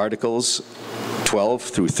articles 12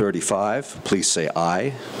 through 35, please say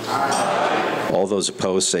aye. Aye. All those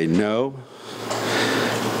opposed say no.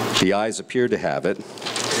 The ayes appear to have it.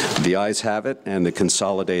 The ayes have it, and the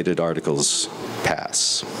consolidated articles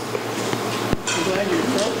pass.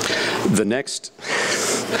 The next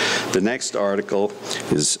article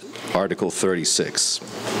is Article 36.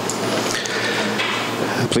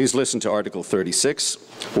 Please listen to Article 36.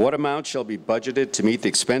 What amount shall be budgeted to meet the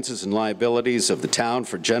expenses and liabilities of the town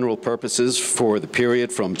for general purposes for the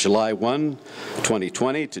period from July 1,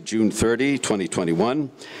 2020 to June 30, 2021?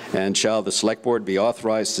 And shall the Select Board be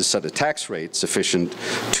authorized to set a tax rate sufficient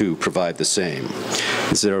to provide the same?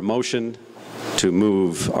 Is there a motion to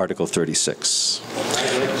move Article 36?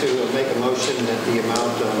 I'd like to make a motion that the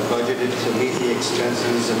amount budgeted to meet the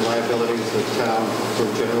expenses and liabilities of the town for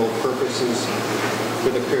general purposes for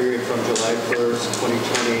the period from July 1st,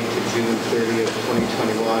 2020 to June 30th,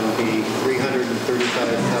 2021 be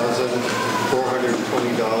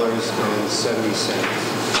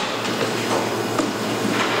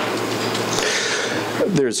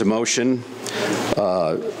 $335,420.70. There's a motion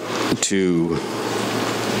to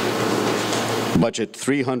budget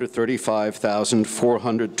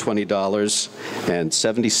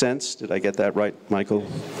 $335,420.70. Did I get that right, Michael?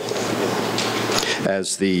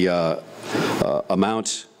 As the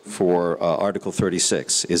amount for Article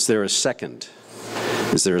 36. Is there a second?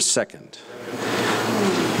 Is there a second?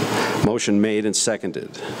 Motion made and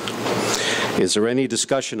seconded. Is there any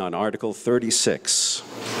discussion on Article 36?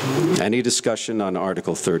 Any discussion on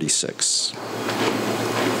Article 36?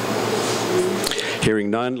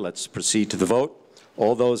 Hearing none, let's proceed to the vote.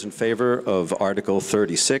 All those in favor of Article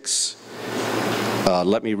 36,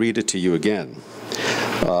 let me read it to you again.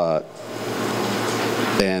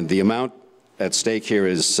 And the amount at stake here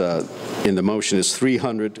is, in the motion, is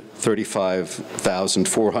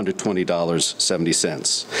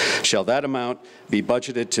 $335,420.70. Shall that amount be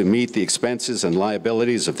budgeted to meet the expenses and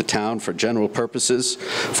liabilities of the town for general purposes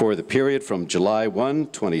for the period from July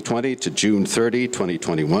 1, 2020 to June 30,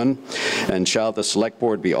 2021? And shall the Select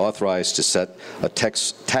Board be authorized to set a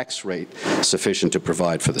tax rate sufficient to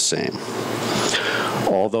provide for the same?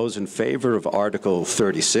 All those in favor of Article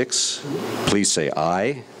 36, please say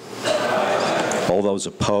aye. All those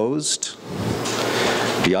opposed?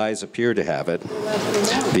 The ayes appear to have it.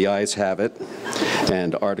 The ayes have it,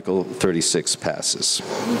 and Article 36 passes.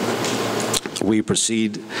 We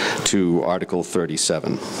proceed to Article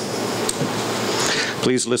 37.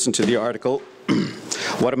 Please listen to the article.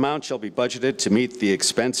 What amount shall be budgeted to meet the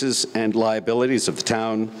expenses and liabilities of the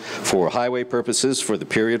town for highway purposes for the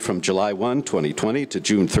period from July 1, 2020 to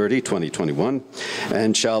June 30, 2021?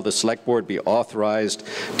 And shall the Select Board be authorized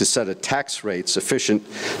to set a tax rate sufficient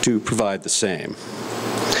to provide the same?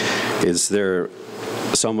 Is there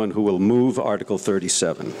someone who will move Article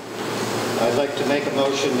 37? I'd like to make a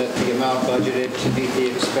motion that the amount budgeted to meet the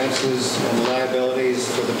expenses and liabilities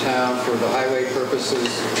for the town for the highway purposes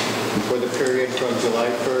for the period from July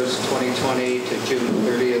 1st, 2020 to June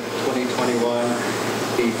 30th, 2021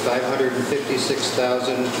 be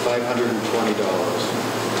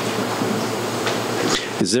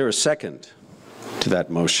 $556,520. Is there a second to that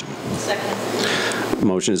motion? Second.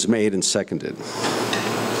 Motion is made and seconded.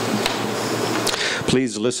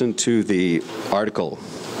 Please listen to the article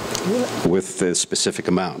with the specific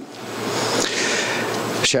amount.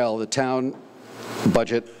 Shall the town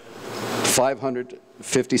budget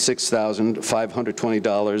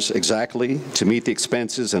 $556,520 exactly to meet the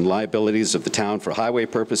expenses and liabilities of the town for highway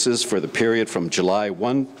purposes for the period from July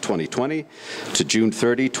 1, 2020 to June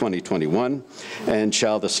 30, 2021? And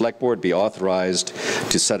shall the Select Board be authorized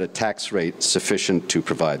to set a tax rate sufficient to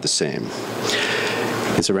provide the same?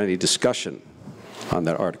 Is there any discussion on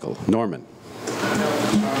that article? Norman.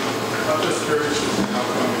 I'm just curious as to how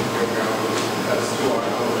come you broke out as to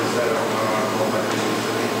articles that are not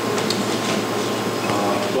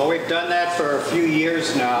Well, we've done that for a few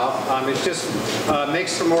years now. It just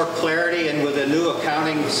makes for more clarity, and with the new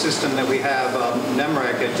accounting system that we have,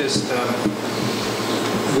 NEMREC,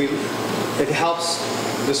 it helps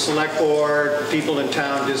the Select Board, people in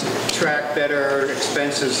town just track better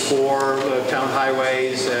expenses for town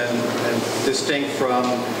highways and distinct from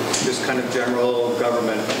this kind of general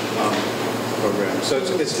government program. So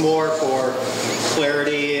it's more for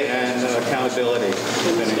clarity and accountability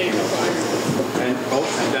than anything else. And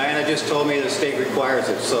Diana just told me the state requires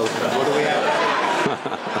it, so what do we have to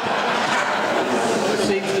do? It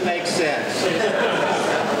seems to make sense.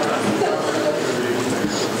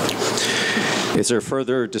 Is there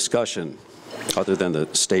further discussion other than the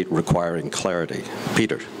state requiring clarity?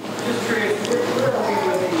 Peter. Just curious, where are we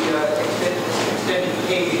with the extended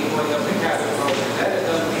paving going up the Capitol Road? Is that a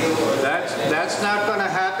done deal? Or That's not going to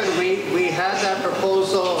happen. We had that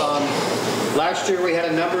proposal. Last year we had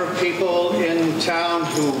a number of people in town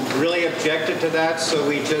who really objected to that, so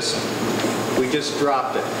we just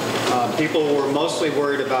dropped it. People were mostly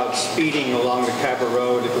worried about speeding along the Capitol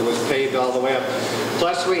Road if it was paved all the way up.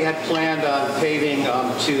 Plus, we had planned on paving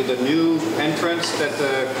to the new entrance that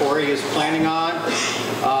the quarry is planning on.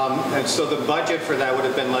 And so the budget for that would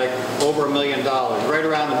have been like over $1 million, right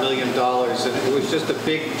around $1 million. And it was just a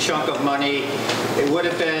big chunk of money. It would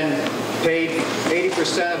have been paid,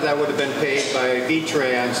 80% of that would have been paid by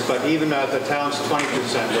V-Trans, but even the town's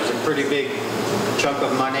 20% was a pretty big chunk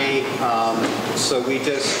of money. So we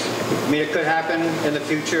just, I mean, it could happen in the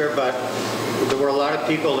future, but there were a lot of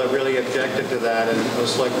people that really objected to that, and the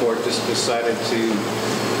Select Board just decided to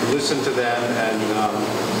listen to them and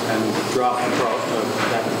drop that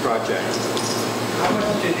project. how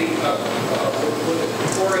much did the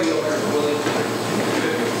quarry owners willing to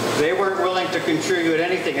contribute? They weren't willing to contribute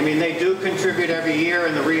anything. I mean, they do contribute every year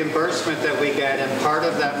in the reimbursement that we get, and part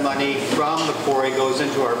of that money from the quarry goes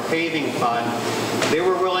into our paving fund. They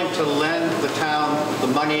were willing to lend the town the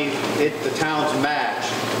money, the town's match,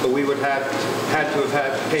 but we would had to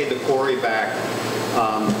have paid the quarry back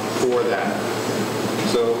for that.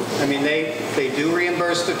 So, I mean, they do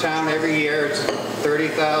reimburse the town every year. It's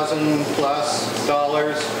 $30,000 plus.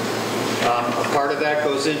 A part of that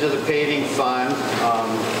goes into the paving fund.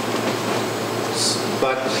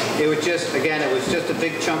 But it was just, again, it was just a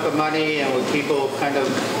big chunk of money, and with people kind of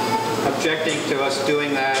objecting to us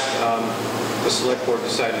doing that, the Select Board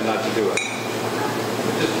decided not to do it.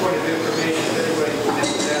 Just point of information, if everybody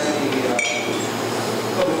remembers that the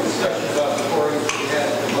public discussion about the quarries we had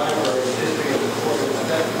at the library, the history of the quarry,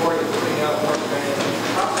 that quarry is putting out more than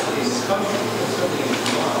property in the country, certainly in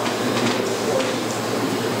Vermont, than the quarry.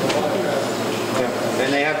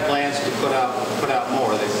 And they have plans to put out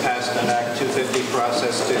more. They've passed an Act 250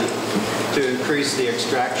 process to increase the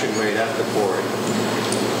extraction rate at the quarry.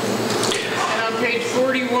 And on page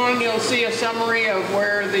 41, you'll see a summary of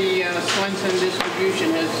where the Swenson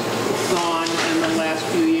distribution has gone in the last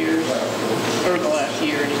few years, or the last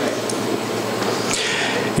year anyway.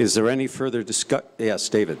 Is there any further discussion? Yes,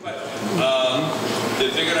 David. If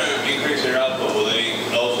they're going to increase their output, will they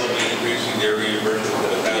also be increasing their reimbursement to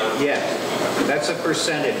the town? Yes, that's a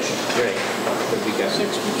percentage rate that we get.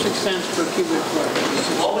 6 cents per cubic foot.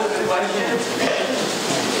 What was the question?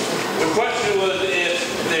 The question was if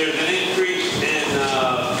there's an increase in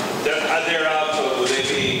their output, will they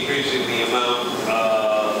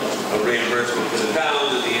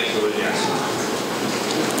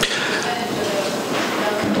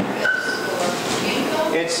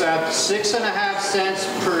it's 6.5 cents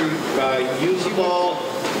per usable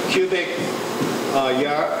cubic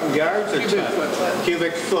yards or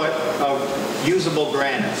cubic foot of usable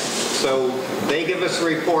granite. So they give us a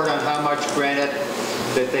report on how much granite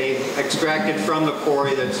that they extracted from the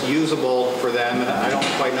quarry that's usable for them, and I don't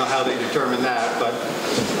quite know how they determine that, but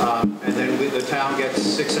and then the town gets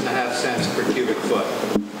 6.5 cents per cubic foot.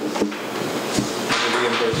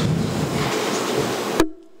 Reimbursement.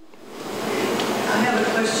 I have a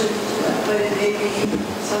question, but it may be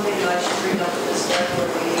something that I should bring up at the select board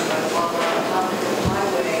meeting, but while we're on topic of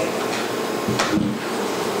highway,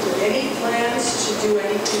 any plans to do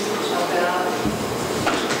anything about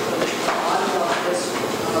the bottom of this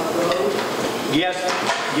road?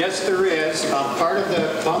 Yes, there is. Part of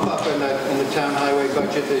the bump up in the town highway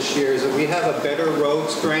budget this year is that we have a Better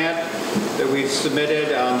Roads grant that we've submitted.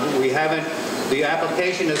 The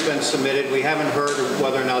application has been submitted. We haven't heard of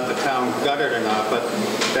whether or not the town got it or not, but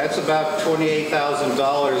that's about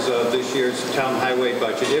 $28,000 of this year's town highway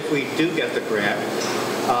budget if we do get the grant.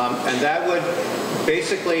 And that would,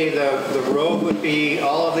 basically, the road would be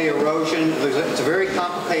all of the erosion. It's a very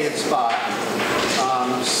complicated spot.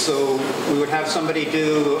 So we would have somebody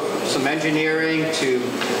do some engineering to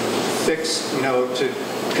fix, to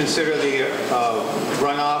consider the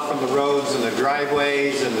runoff from the roads and the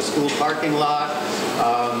driveways and the school parking lot.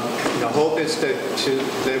 The hope is that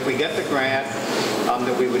if we get the grant,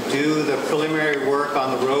 that we would do the preliminary work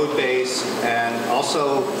on the road base and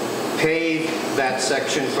also pave that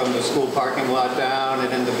section from the school parking lot down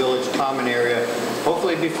and in the village common area,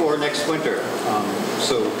 hopefully before next winter.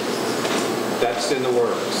 So that's in the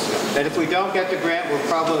works. And if we don't get the grant, we're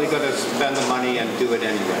probably going to spend the money and do it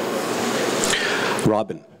anyway.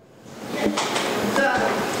 Robin. It looks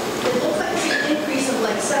like it's an increase of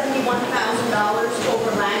like $71,000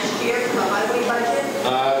 over last year for the highway budget.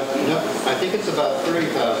 No, I think it's about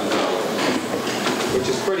 $30,000, which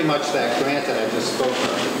is pretty much that grant that I just spoke of.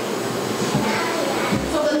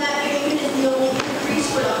 So then that payment is the only increase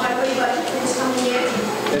for the highway budget for this coming year?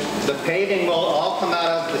 The paving will all come out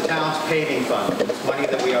of the town's paving fund. It's money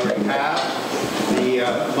that we already have. The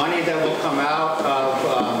money that will come out of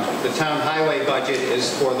the town highway budget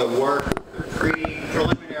is for the work, the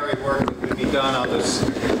preliminary work that would be done on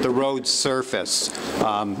the road surface.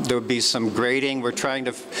 There would be some grading. We're trying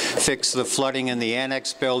to fix the flooding in the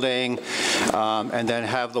annex building and then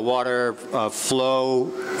have the water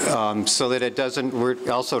flow so that it doesn't, we're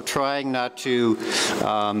also trying not to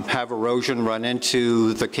have erosion run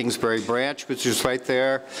into the Kingsbury branch, which is right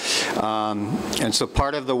there. And so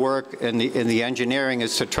part of the work in the engineering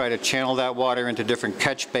is to try to channel that water into different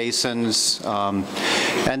catch basins.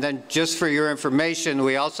 And then just for your information,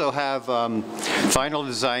 we also have final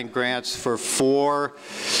design grants for 4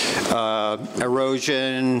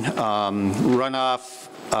 erosion, runoff,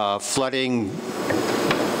 flooding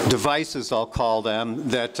devices, I'll call them,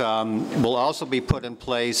 that will also be put in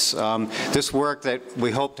place. This work that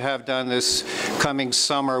we hope to have done this coming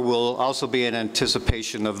summer will also be in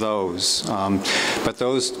anticipation of those. But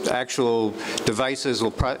those actual devices,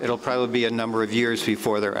 it'll probably be a number of years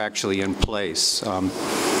before they're actually in place.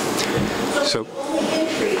 So the only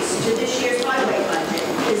increase to this year's highway budget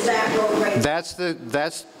is that road right?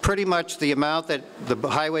 That's pretty much the amount that the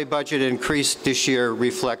highway budget increased this year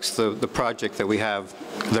reflects the project that we have,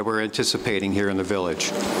 that we're anticipating here in the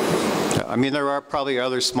village. I mean, there are probably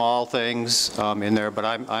other small things in there, but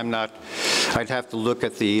I'm not, I'd have to look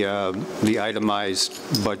at the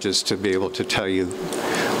itemized budgets to be able to tell you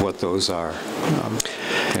what those are.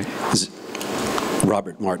 Okay.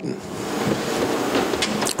 Robert Martin.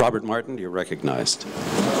 Robert Martin, you're recognized.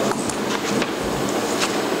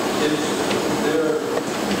 Is there a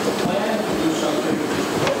plan to do something to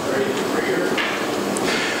upgrade the rear?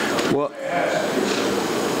 Well,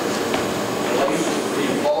 Be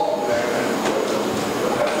involved with that and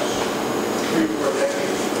perhaps 3 or 4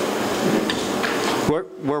 decades.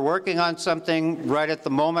 We're working on something right at the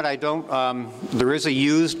moment. I don't, there is a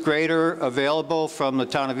used grader available from the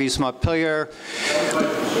town of East Montpelier.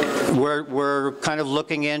 We're kind of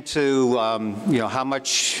looking into, how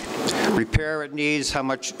much repair it needs, how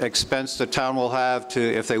much expense the town will have to,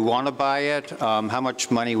 if they want to buy it, how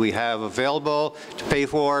much money we have available to pay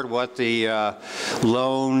for it, what the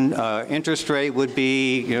loan interest rate would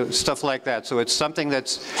be, stuff like that. So it's something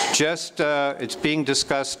that's just, it's being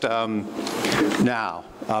discussed now,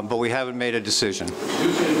 but we haven't made a decision.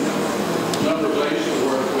 Using numbers I used to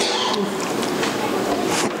work with,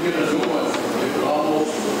 get a new one, you could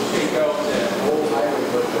almost take out that old highway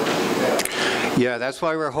budget that you have. Yeah, that's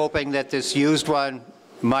why we're hoping that this used one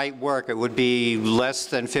might work. It would be less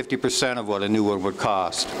than 50% of what a new one would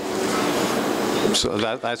cost. So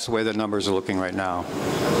that's the way the numbers are looking right now.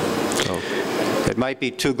 So it might be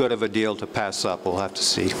too good of a deal to pass up. We'll have to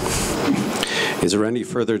see. Is there any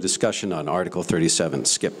further discussion on Article 37?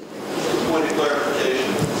 Skip. Point of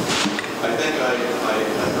clarification. I think I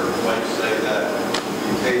heard Mike say that the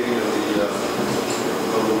paving of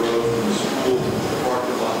the road from the school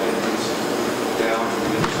parking lot entrance down to the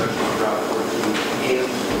intersection of Route 14 and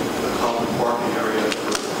the common parking area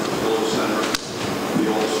for the village center, the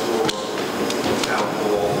old store, town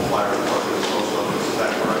hall, fire department, post office. Is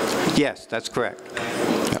that correct? Yes, that's correct.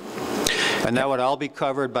 Yep. And that would all be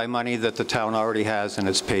covered by money that the town already has in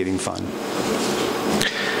its paving fund.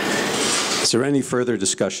 Is there any further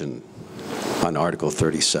discussion on Article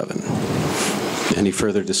 37? Any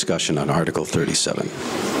further discussion on Article 37?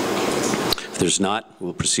 If there's not,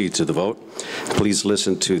 we'll proceed to the vote. Please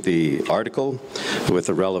listen to the article with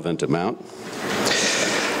the relevant amount.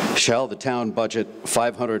 Shall the town budget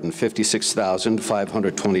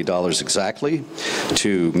 $556,520 exactly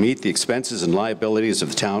to meet the expenses and liabilities of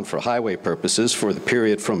the town for highway purposes for the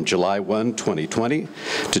period from July 1, 2020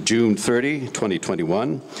 to June 30,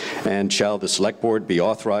 2021? And shall the Select Board be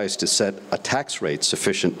authorized to set a tax rate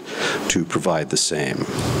sufficient to provide the same?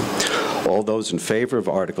 All those in favor of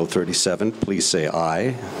Article 37, please say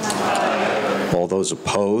aye. Aye. All those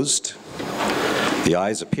opposed? The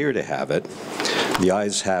ayes appear to have it. The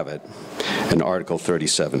ayes have it, and Article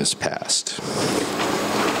 37 is passed.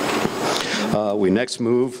 We next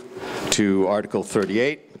move to Article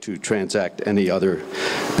 38, to transact any other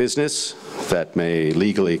business that may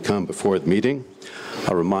legally come before the meeting.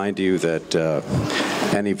 I'll remind you that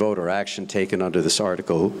any vote or action taken under this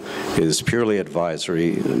article is purely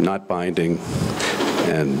advisory, not binding,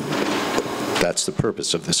 and that's the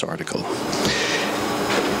purpose of this article.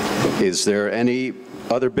 Is there any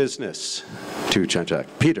other business to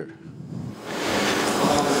transact? Peter.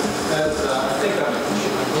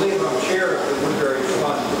 I believe I'm chair of the Woodbury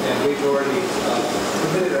Fund, and we've already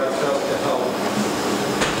committed ourselves to help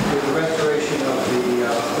with the restoration of the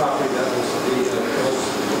property that was the old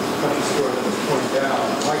country store that was torn down.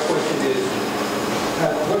 My question is,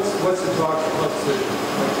 what's the talk amongst the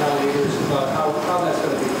town leaders about how that's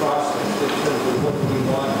going to be processed in terms of what we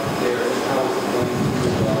want there and how it's going to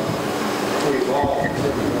evolve in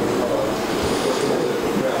terms of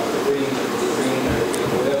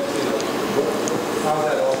how's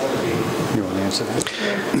that all going to be? You want to answer that?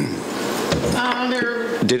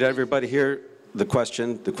 Did everybody hear the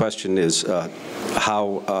question? The question is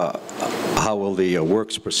how will the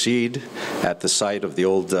works proceed at the site of the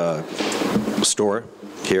old store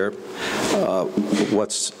here?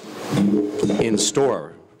 What's in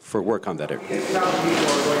store for work on that area?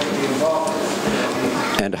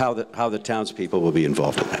 And how the townspeople will be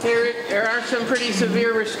involved in that. There are some pretty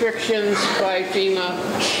severe restrictions by FEMA.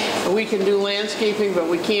 We can do landscaping, but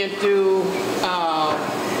we can't do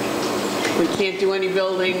any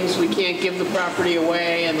buildings. We can't give the property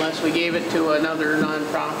away unless we gave it to another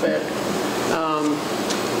nonprofit.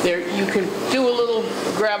 You can do a little,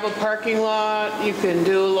 grab a parking lot. You can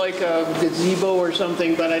do like a gazebo or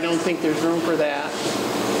something, but I don't think there's room for that.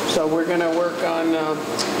 So we're going to work on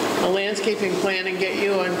a landscaping plan and get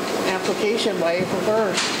you an application by April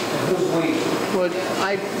 1st. Who's we? Well,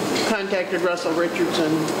 I contacted Russell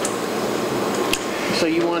Richardson. So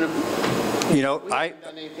you want to... You know,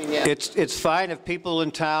 it's fine if people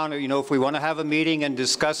in town, you know, if we want to have a meeting and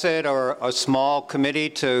discuss it, or a small committee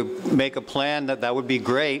to make a plan, that would be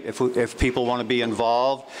great if people want to be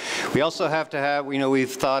involved. We also have to have, you know,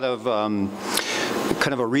 we've thought of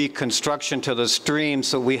kind of a reconstruction to the stream.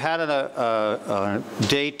 So we had a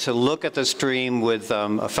date to look at the stream with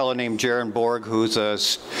a fellow named Jaron Borg, who's a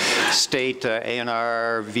state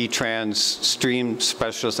A&R VTrans stream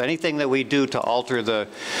specialist. Anything that we do to alter the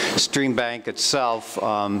stream bank itself,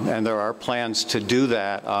 and there are plans to do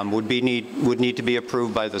that, would need to be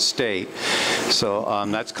approved by the state. So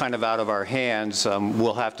that's kind of out of our hands.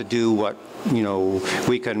 We'll have to do what, you know,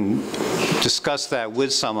 we can discuss that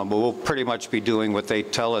with someone, but we'll pretty much be doing what they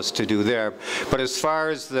tell us to do there. But as far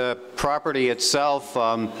as the property itself,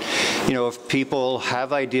 you know, if people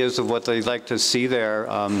have ideas of what they'd like to see there,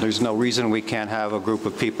 there's no reason we can't have a group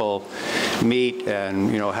of people meet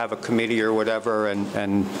and, you know, have a committee or whatever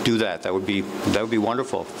and do that. That would be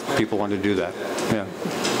wonderful if people want to do that. Yeah.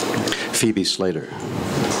 Phoebe Slater.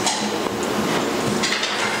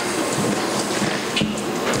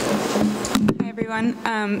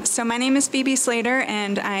 everyone. So my name is Phoebe Slater,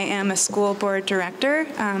 and I am a school board director.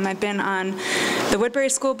 I've been on the Woodbury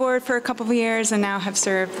School Board for a couple of years and now have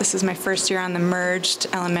served, this is my first year on the merged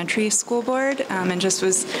elementary school board, and just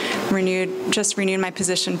renewed my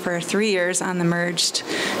position for 3 years on the merged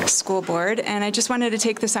school board. And I just wanted to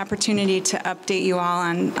take this opportunity to update you all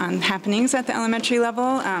on happenings at the elementary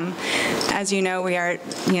level. As you know,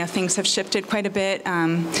 things have shifted quite a bit,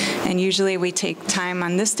 and usually we take time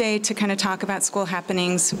on this day to kind of talk about school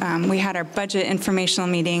happenings. We had our budget informational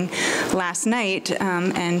meeting last night,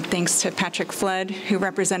 and thanks to Patrick Flood, who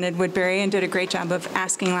represented Woodbury and did a great job of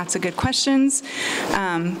asking lots of good questions.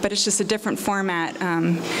 But it's just a different format.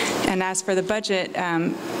 And as for the budget,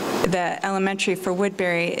 the elementary for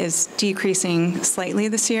Woodbury is decreasing slightly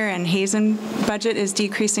this year, and Hazen budget is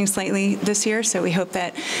decreasing slightly this year, so we hope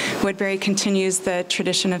that Woodbury continues the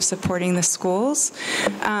tradition of supporting the schools.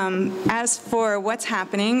 As for what's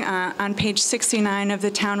happening, on page 69 of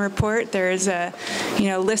the town report, there is a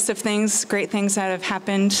list of things, great things that have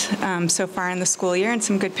happened so far in the school year, and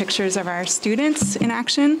some good pictures of our students in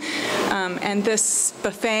action. And this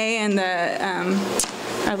buffet and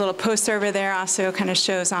our little poster over there also kind of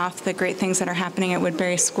shows off the great things that are happening at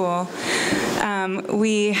Woodbury School.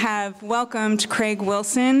 We have welcomed Craig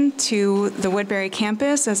Wilson to the Woodbury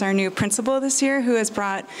campus as our new principal this year, who has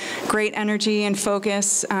brought great energy and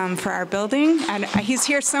focus for our building. And he's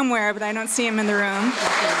here somewhere, but I don't see him in the room.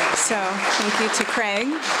 So thank you to Craig.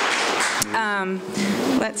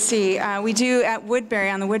 Let's see. We do at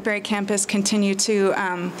Woodbury, on the Woodbury campus, continue to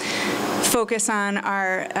focus on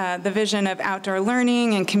the vision of outdoor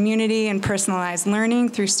learning and community and personalized learning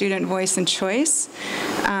through student voice and choice.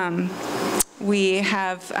 We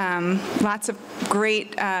have lots of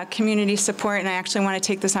great community support, and I actually want to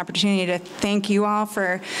take this opportunity to thank you all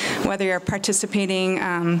for whether you're participating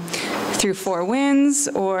through Four Winds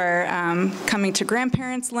or coming to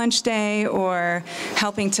grandparents' lunch day or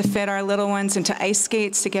helping to fit our little ones into ice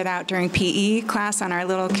skates to get out during PE class on our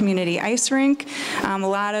little community ice rink. A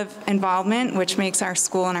lot of involvement, which makes our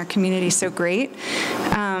school and our community so great.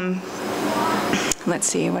 Let's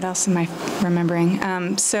see, what else am I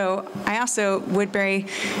remembering? So I also, Woodbury,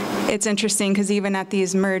 it's interesting because even at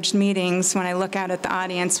these merged meetings, when I look out at the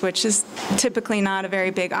audience, which is typically not a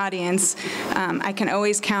very big audience, I can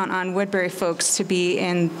always count on Woodbury folks to be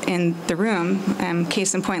in the room.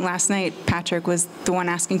 Case in point, last night, Patrick was the one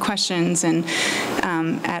asking questions, and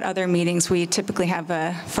at other meetings, we typically have,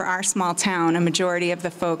 for our small town, a majority of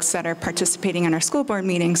the folks that are participating in our school board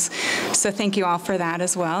meetings. So thank you all for that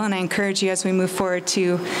as well, and I encourage you as we move forward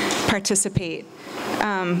to participate.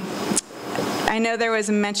 I know there was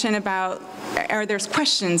a mention about, or there's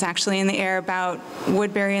questions actually in the air about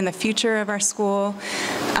Woodbury and the future of our school.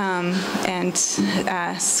 And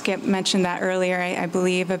Skip mentioned that earlier, I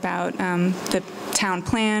believe, about the town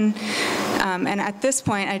plan. And at this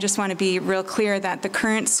point, I just want to be real clear that the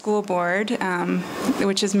current school board,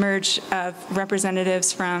 which is merged of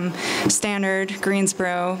representatives from Stannard,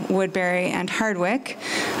 Greensboro, Woodbury, and Hardwick,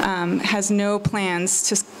 has no plans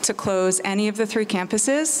to close any of the 3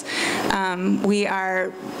 campuses.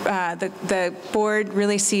 The board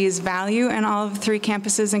really sees value in all of the 3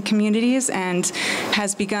 campuses and communities and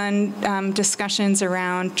has begun discussions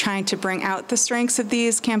around trying to bring out the strengths of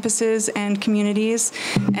these campuses and communities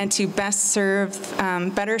and to better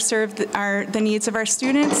serve the needs of our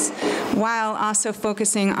students while also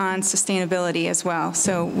focusing on sustainability as well.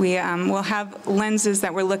 So we'll have lenses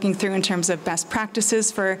that we're looking through in terms of best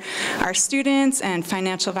practices for our students and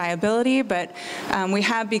financial viability, but we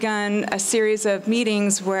have begun a series of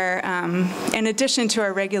meetings where, in addition to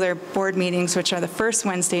our regular board meetings, which are the first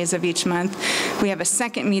Wednesdays of each month, we have a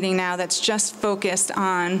second meeting now that's just focused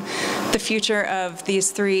on the future of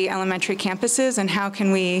these 3 elementary campuses and how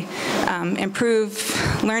can we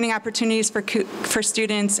improve learning opportunities for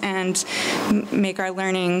students and make our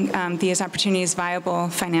learning, these opportunities viable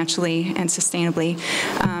financially and sustainably.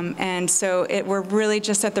 And so we're really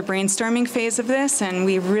just at the brainstorming phase of this, and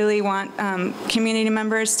we really want community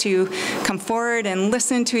members to come forward and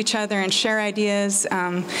listen to each other and share ideas,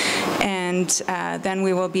 and then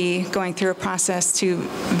we will be going through a process to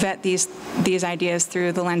vet these ideas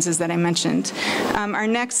through the lenses that I mentioned. Our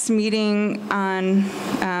next meeting on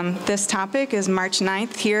this topic is March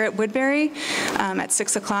 9th here at Woodbury at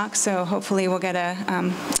 6 o'clock, so hopefully we'll get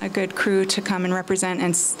a good crew to come and represent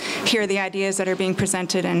and hear the ideas that are being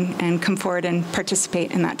presented and come forward and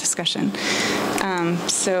participate in that discussion.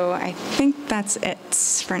 So I think that's it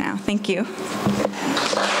for now. Thank you.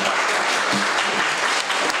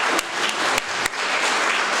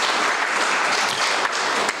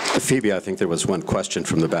 Phoebe, I think there was one question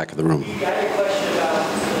from the back of the room. You got your question about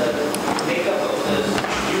the makeup of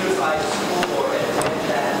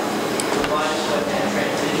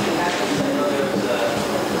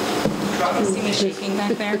shaking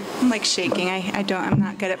back there. I'm like shaking. I'm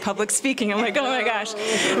not good at public speaking. I'm like, oh my gosh.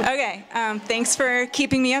 Okay, thanks for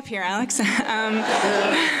keeping me up here, Alex.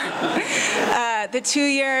 The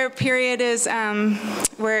 2-year period is,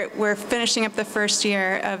 we're finishing up the first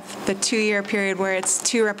year of the 2-year period where it's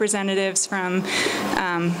 2 representatives from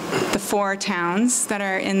the 4 towns that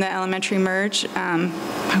are in the elementary merge,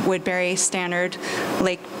 Woodbury, Stannard,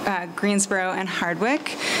 Lake, Greensboro, and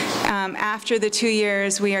Hardwick. After the 2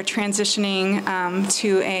 years, we are transitioning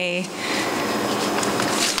to a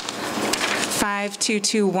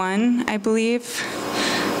 5-2-2-1, I believe.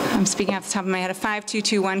 I'm speaking off the top of my head, a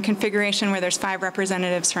 5-2-2-1 configuration where there's 5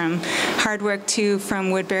 representatives from Hardwick, 2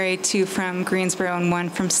 from Woodbury, 2 from Greensboro, and 1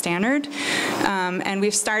 from Stannard. And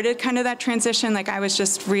we've started kind of that transition. Like I was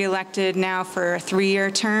just reelected now for a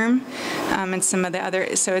 3-year term, and some of the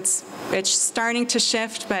other, so it's starting to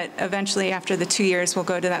shift, but eventually after the 2 years, we'll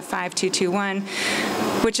go to that 5-2-2-1,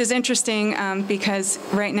 which is interesting because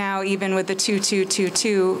right now, even with the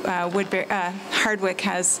 2-2-2-2, Hardwick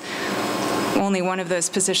has only one of those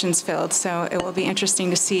positions filled, so it will be interesting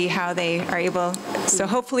to see how they are able. So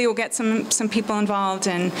hopefully we'll get some people involved,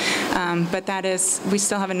 and but that is, we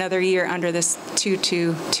still have another year under this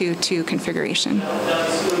 2-2-2-2 configuration.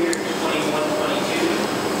 School year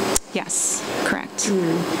 21-22. Yes, correct.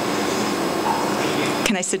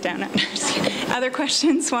 Can I sit down? Other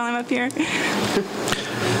questions while I'm up here?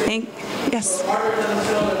 Yes.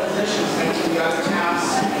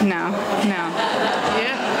 No.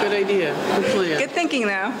 Yeah, good idea. Good plan. Good thinking,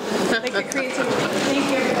 though. Like the creativity. Thank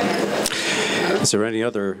you, everybody. Is there any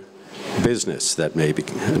other business that may be,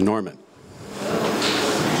 Norman?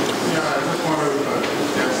 Yeah, I just wanted to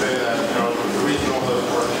say that, the regional does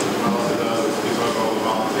work as well as it does because of all the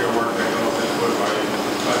volunteer work that goes into it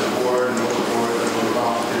by the board and all the board and all the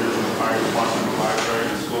volunteers and the fire department, the library,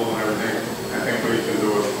 the school and everything. I think we can do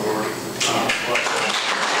it for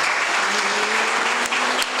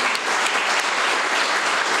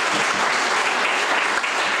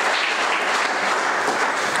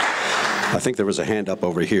I think there was a hand up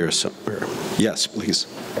over here somewhere. Yes, please.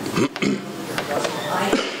 I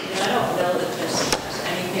don't know that this has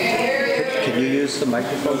anything. Can you use the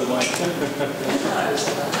microphone?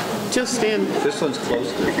 Just stand. This one's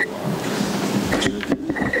close to it.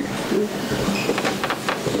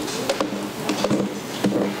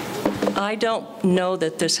 I don't know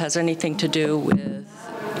that this has anything to do with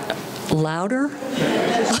louder.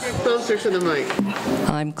 Just get closer to the mic.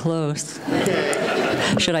 I'm close.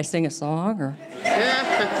 Should I sing a song or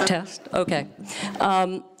test? Okay.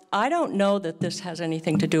 I don't know that this has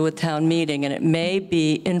anything to do with town meeting, and it may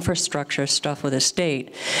be infrastructure stuff with the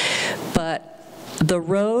state, but the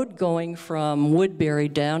road going from Woodbury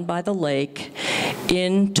down by the lake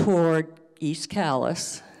in toward East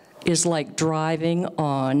Calais is like driving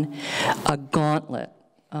on a gauntlet.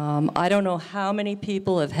 I don't know how many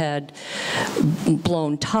people have had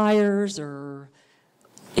blown tires, or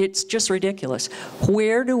it's just ridiculous.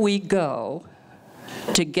 Where do we go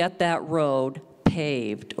to get that road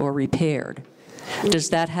paved or repaired?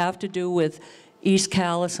 Does that have to do with East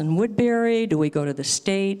Calais and Woodbury? Do we go to the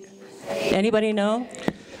state? Anybody know?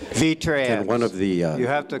 V-Trans. Can one of the, You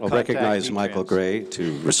have to I'll recognize Michael Gray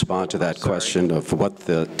to respond to that question of what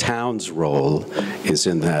the town's role is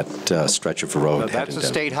in that stretch of road. That's a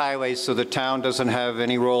state highway, so the town doesn't have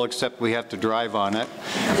any role except we have to drive on it.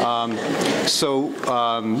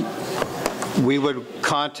 We would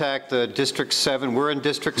contact the District 7. We're in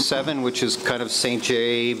District 7, which is kind of St.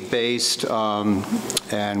 J based,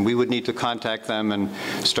 and we would need to contact them and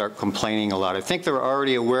start complaining a lot. I think they're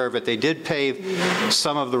already aware of it. They did pave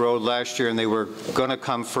some of the road last year, and they were going to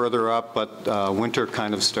come further up, but winter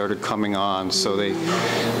kind of started coming on, so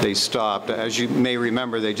they stopped. As you may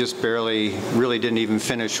remember, they just really didn't even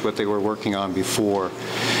finish what they were working on before.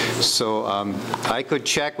 So I could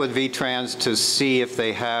check with V-Trans to see if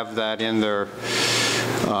they have that in their,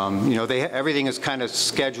 everything is kind of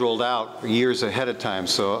scheduled out years ahead of time,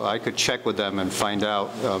 so I could check with them and find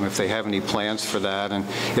out if they have any plans for that. And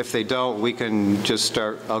if they don't, we can just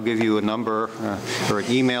start, I'll give you a number or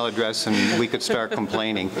an email address, and we could start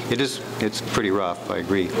complaining. It's pretty rough, I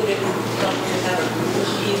agree. Would it help to have a group of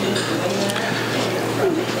people doing that?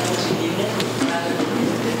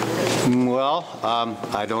 Well,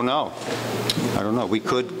 I don't know. I don't know, we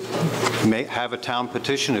could have a town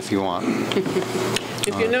petition if you want.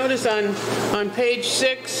 If you notice on page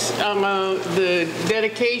 6, the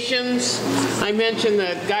dedications, I mentioned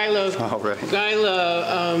that Guyla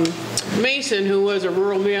Mason, who was a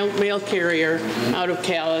rural mail carrier out of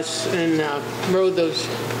Calais and rode those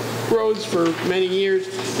roads for many years.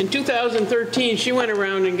 In 2013, she went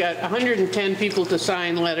around and got 110 people to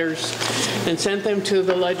sign letters and sent them to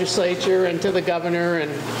the legislature and to the governor,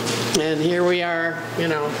 and here we are, you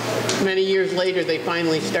know, many years later, they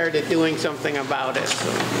finally started doing something about it. So.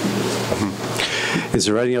 Is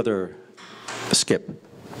there any other, Skip?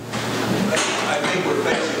 I think we're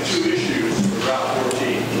facing two issues for Route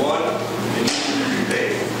 14. One, it needs to be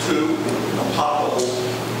repaid. Two, the potholes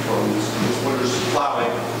from this winter's plowing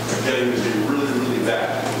are getting to be really, really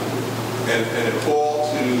bad. And a call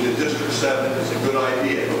to the District 7 is a good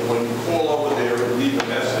idea, but when you call over there and leave a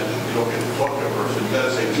message, you don't get to talk to a person. You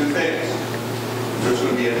gotta say two things. There's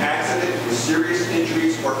going to be an accident with serious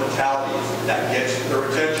injuries or fatalities. That gets their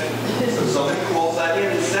attention. So somebody calls that in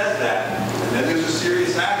and says that, and then there's a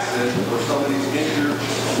serious accident or somebody's injured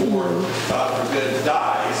or, God forbid,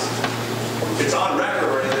 dies. It's on record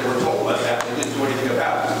already that we're told about that. They didn't do anything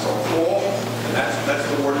about it. So call, and that's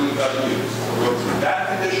the word you've got to use. We're going through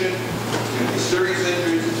that condition, to serious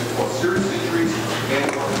injuries, to cause serious injuries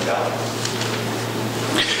and or fatalities.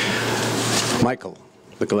 Michael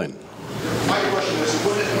McGlynn. My question is,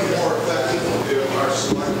 wouldn't it be more effective if our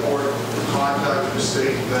select board contacted the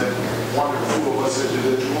state than one or two of us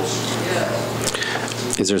individuals?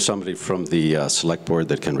 Is there somebody from the select board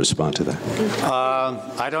that can respond to that?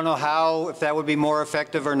 I don't know if that would be more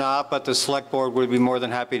effective or not, but the select board would be more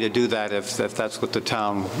than happy to do that if that's what the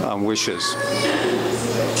town wishes.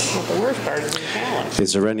 Well, the worst part is the talent.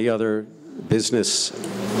 Is there any other business?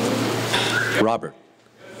 Robert.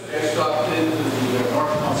 I stopped into the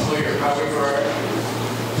North Montpelier Highway Garage,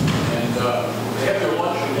 and they have their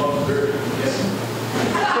lunch at 11:30. Yes.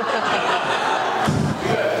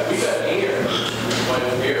 we got air, by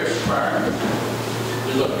the Bears Farm.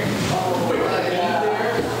 You're looking all the way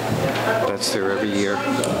there. That's there every year.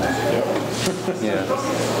 Yeah.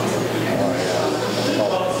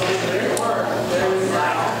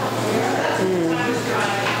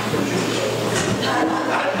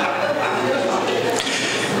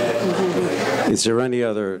 Is there any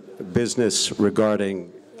other business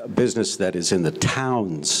regarding business that is in the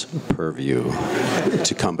town's purview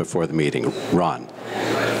to come before the meeting? Ron.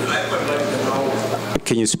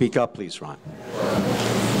 Can you speak up, please, Ron?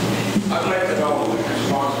 I'd like to know who's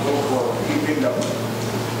responsible for keeping the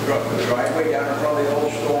driveway down in front of the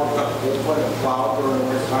old store, open and plowed during the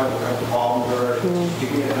winter time, cut the palms or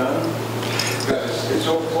keeping it done. Because it's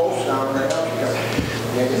so close down there, you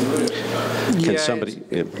can't get rid of it. Can somebody?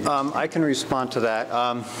 I can respond to that.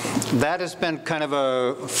 That has been kind of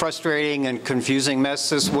a frustrating and confusing mess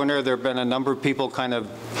this winter. There have been a number of people kind of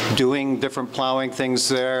doing different plowing things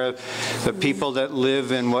there. The people that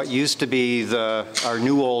live in what used to be our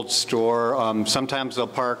new old store, sometimes they'll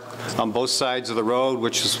park on both sides of the road,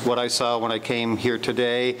 which is what I saw when I came here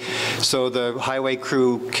today. So the highway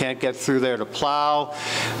crew can't get through there to plow.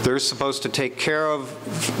 They're supposed to take care of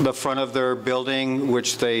the front of their building,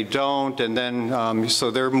 which they don't, and then so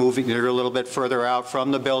they're a little bit further out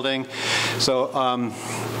from the building. So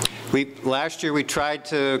last year we tried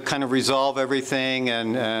to kind of resolve everything,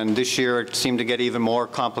 and this year it seemed to get even more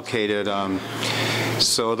complicated.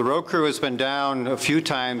 So the road crew has been down a few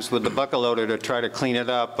times with the bucket loader to try to clean it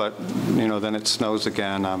up, but then it snows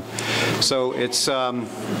again. So it's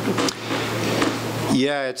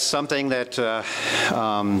yeah, it's something that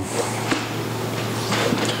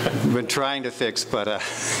we've been trying to fix, but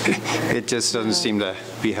it just doesn't seem to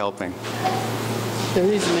be helping. The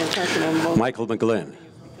reason they're talking about Michael McGlynn.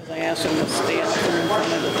 because I asked them to stay out there in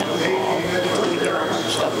front of the town hall until we get all our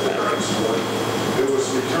stuff back. It was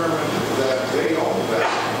determined that they owned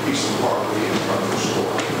that piece of property in front of the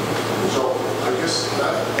store. So I guess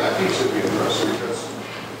that needs to be addressed because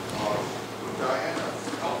Diana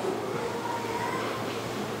helped with it.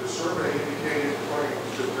 The survey indicated, according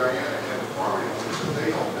to Diana and the property owners, that they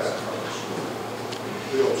owned that front of the store,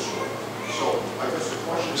 the old store. So I guess the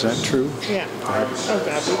question is... Is that true? Yeah. Oh,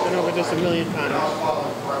 God, we've been over this a million times.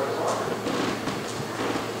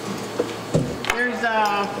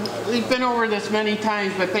 We've been over this many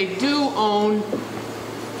times, but they do own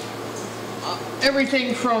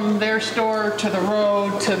everything from their store to the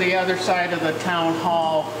road to the other side of the town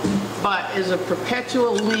hall, but is a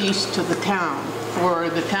perpetual lease to the town for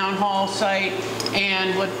the town hall site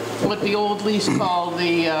and what the old lease called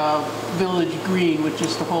the village green, which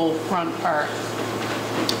is the whole front part.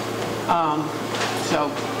 So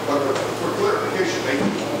But for clarification, they do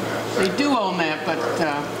own that. They do own that, but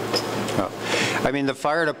I mean, the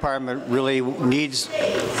fire department really needs...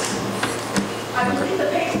 I believe the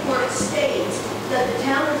paperwork states that the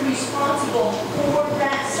town is responsible for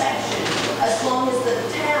that section as long as the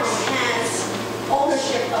town has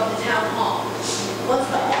ownership of the town hall. Once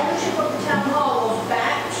the ownership of the town hall goes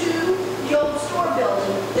back to the old store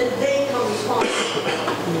building, then they become responsible.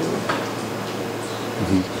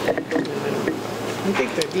 I think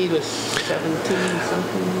the deed was 17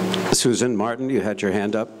 something. Susan Martin, you had your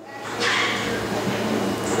hand up.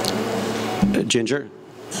 Ginger?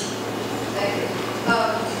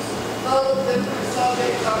 Both different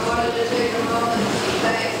subjects, I wanted to take a moment to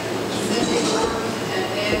thank Cindy Gordon and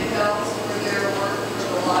Dan Phelps for their work for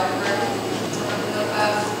the library in the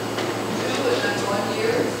past 2 and then 1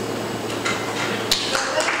 year.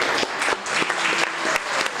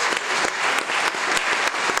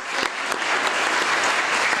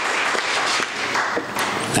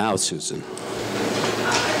 Now, Susan.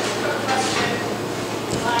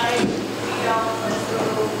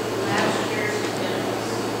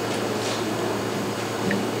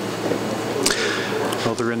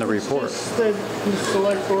 Well, they're in the report. The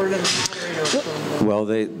select board and moderator. Well,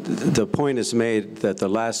 the point is made that the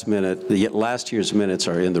last year's minutes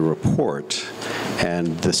are in the report,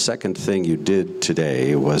 and the second thing you did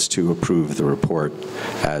today was to approve the report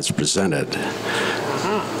as presented.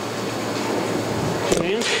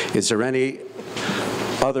 Is there any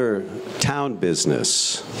other town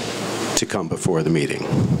business to come before the meeting?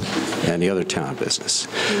 Any other town business?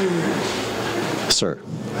 Sir.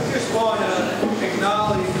 I just want to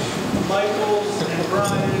acknowledge Michael's and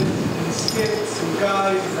Brian and Skip's and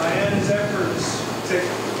Guy's and Diana's efforts to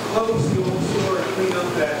close the old store and clean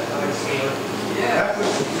up that eyesore. Yeah. That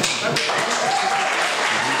was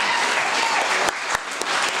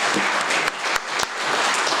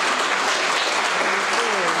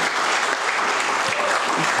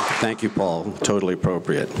Thank you, Paul. Totally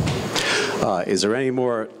appropriate. Is there any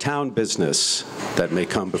more town business that may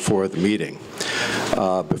come before the meeting?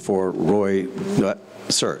 Before Roy,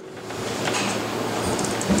 sir.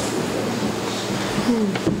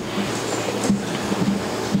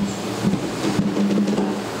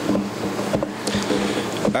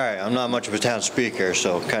 All right, I'm not much of a town speaker,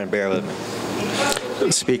 so kind of bear with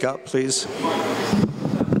me. Speak up, please.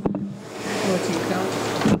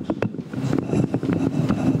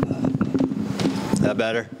 That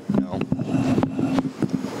better? No.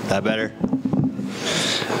 That better?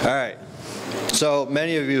 All right. So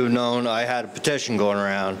many of you have known I had a petition going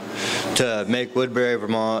around to make Woodbury,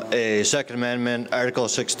 Vermont a Second Amendment, Article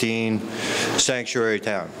 16 sanctuary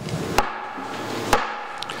town.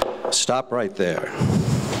 Stop right there.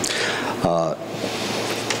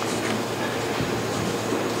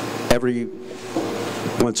 Every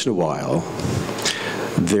once in a while,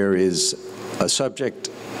 there is a subject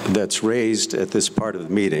that's raised at this part of the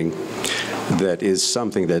meeting that is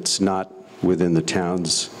something that's not within the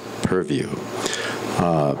town's purview.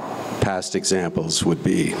 Past examples would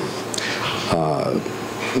be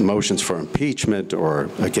motions for impeachment or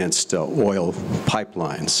against oil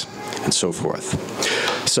pipelines and so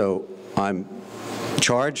forth. So I'm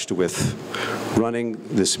charged with running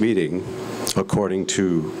this meeting according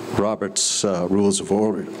to Robert's Rules of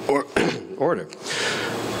Order.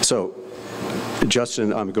 So,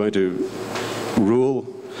 Justin, I'm going to rule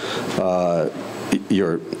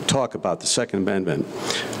your talk about the Second Amendment,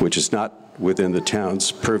 which is not within the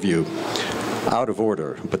town's purview, out of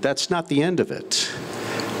order. But that's not the end of it.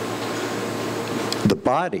 The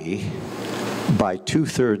body, by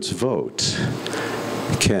 2/3 vote,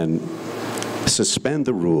 can suspend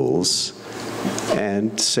the rules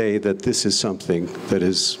and say that this is something that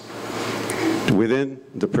is within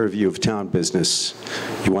the purview of town business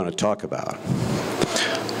you want to talk about.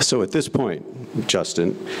 So at this point,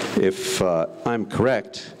 Justin, if I'm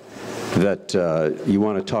correct that you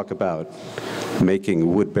want to talk about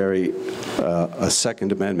making Woodbury a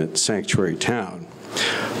Second Amendment sanctuary town,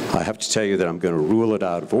 I have to tell you that I'm going to rule it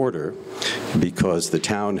out of order because the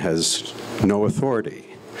town has no authority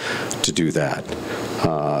to do that.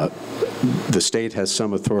 The state has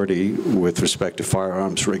some authority with respect to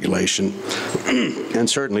firearms regulation, and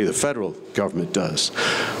certainly the federal government does.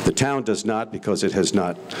 The town does not because it has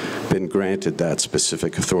not been granted that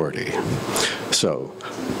specific authority. So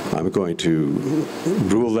I'm going to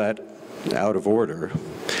rule that out of order.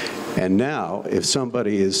 And now, if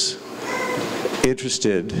somebody is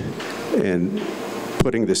interested in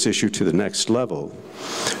putting this issue to the next level,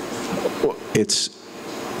 it's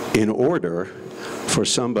in order for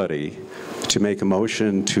somebody to make a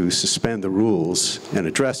motion to suspend the rules and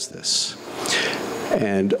address this.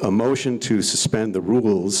 And a motion to suspend the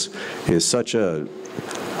rules is such a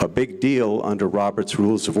big deal under Robert's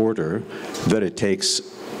Rules of Order that it takes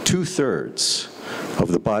 2/3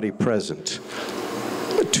 of the body present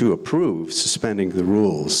to approve suspending the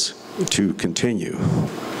rules to continue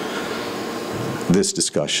this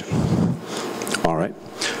discussion. All right.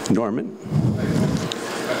 Norman?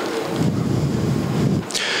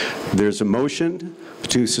 There's a motion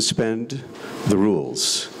to suspend the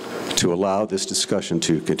rules to allow this discussion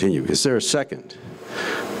to continue. Is there a second?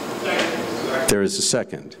 Second. There is a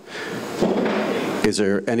second. Is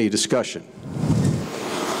there any discussion?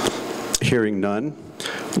 Hearing none,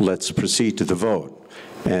 let's proceed to the vote.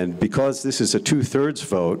 And because this is a 2/3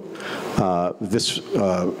 vote, this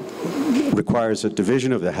requires a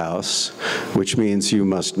division of the House, which means you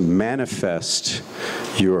must manifest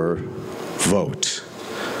your vote.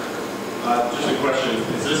 Just a question,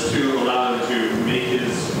 is this to allow him to make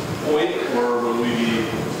his point, or will we be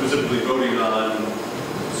specifically voting on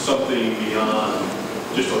something beyond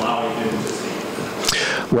just allowing him to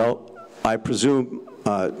speak? Well, I presume,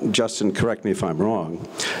 Justin, correct me if I'm wrong,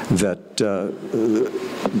 that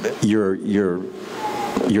your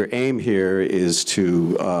aim here is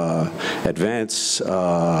to advance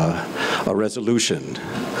a resolution.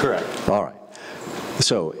 Correct. All right.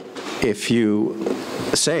 So if you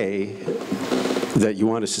say that you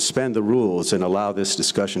want to suspend the rules and allow this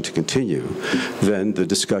discussion to continue, then the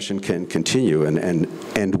discussion can continue and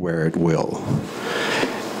end where it will.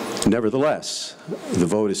 Nevertheless, the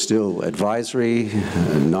vote is still advisory,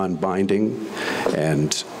 non-binding,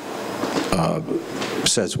 and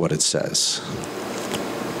says what it says.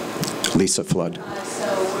 Lisa Flood. So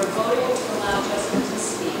we're voting to allow Justin to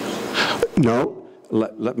speak. No,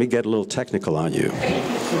 let me get a little technical on you.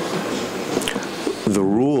 The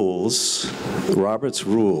rules, Robert's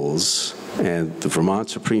rules, and the Vermont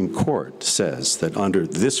Supreme Court says that under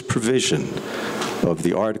this provision of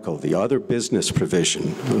the article, the other business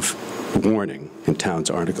provision of warning in town's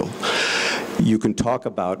article, you can talk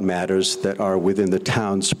about matters that are within the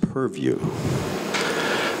town's purview.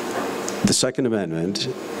 The Second Amendment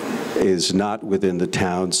is not within the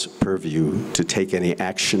town's purview to take any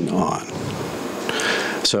action on.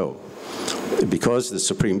 So, because the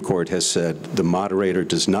Supreme Court has said the moderator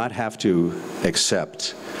does not have to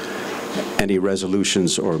accept any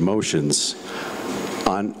resolutions or motions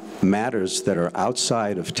on matters that are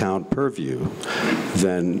outside of town purview,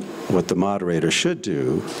 then what the moderator should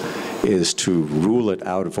do is to rule it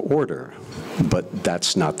out of order. But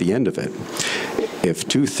that's not the end of it. If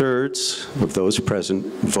 2/3 of those present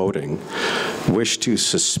voting wish to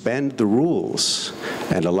suspend the rules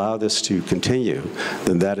and allow this to continue,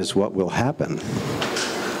 then that is what will happen.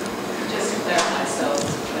 Just to clarify, so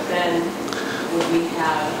then would we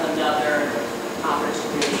have another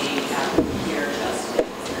opportunity after we hear Justin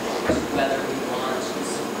whether we want to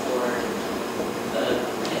support the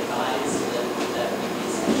advisement that we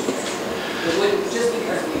said? It wouldn't, just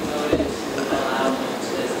because we voted to allow him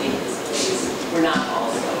to state his case, we're not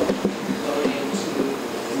also voting to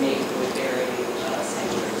make Woodbury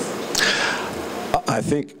sanctuary. I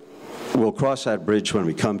think we'll cross that bridge when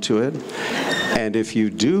we come to it. And if you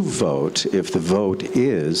do vote, if the vote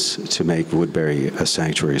is to make Woodbury a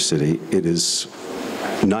sanctuary city, it is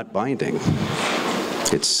not binding.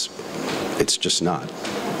 It's just not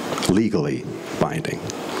legally binding.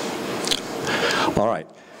 All right.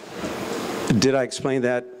 Did I explain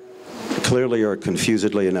that clearly or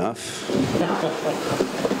confusedly enough?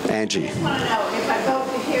 Angie. I just want to know, if I vote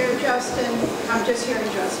to hear Justin, I'm just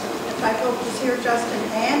hearing Justin. If I vote to hear Justin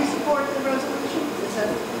and support the resolution, is that?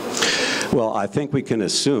 Well, I think we can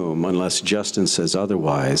assume, unless Justin says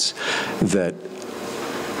otherwise, that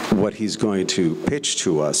what he's going to pitch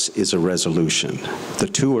to us is a resolution. The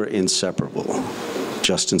two are inseparable,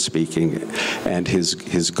 Justin speaking, and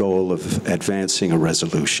his goal of advancing a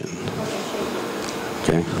resolution.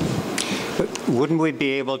 Okay? But wouldn't we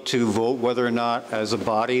be able to vote whether or not, as a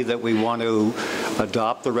body, that we want to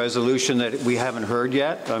adopt the resolution that we haven't heard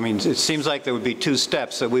yet? I mean, it seems like there would be two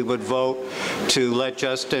steps, that we would vote to let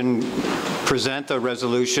Justin present the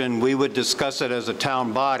resolution, we would discuss it as a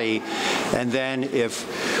town body, and then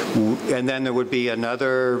there would be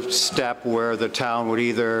another step where the town would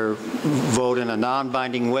either vote in a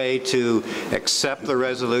non-binding way to accept the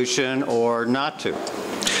resolution or not to.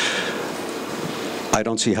 I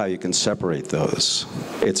don't see how you can separate those.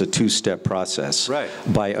 It's a two-step process. Right.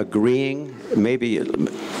 By agreeing, maybe I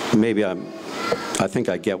think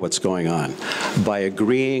I get what's going on. By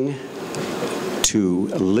agreeing to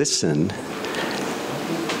listen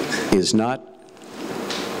is not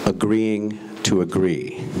agreeing to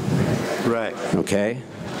agree. Right. Okay?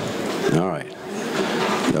 All right.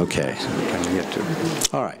 Okay.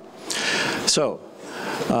 All right. So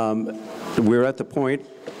we're at the point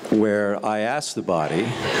where I asked the body,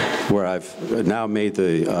 where I've now made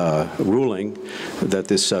the ruling that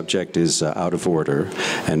this subject is out of order,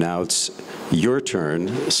 and now it's your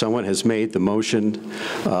turn. Someone has made the motion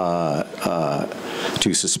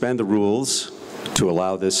to suspend the rules to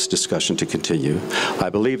allow this discussion to continue. I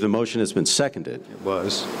believe the motion has been seconded. It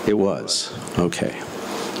was. It was. Okay.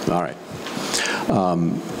 All right.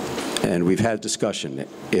 And we've had discussion.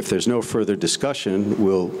 If there's no further discussion,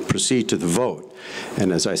 we'll proceed to the vote.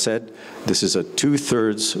 And as I said, this is a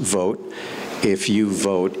 2/3 vote. If you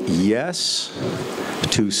vote yes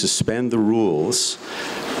to suspend the rules,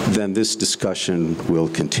 then this discussion will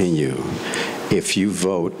continue. If you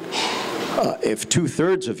vote, if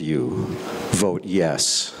 2/3 of you vote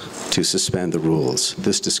yes to suspend the rules,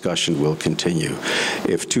 this discussion will continue.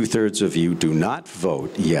 If 2/3 of you do not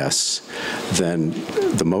vote yes, then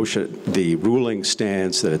the ruling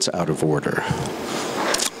stands that it's out of order.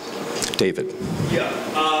 David. Yeah,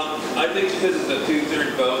 I think because it's a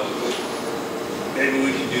 2/3 vote, maybe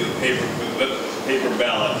we can do paper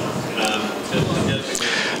ballot.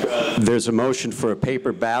 There's a motion for a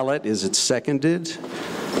paper ballot. Is it seconded?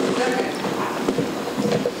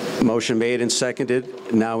 Motion made and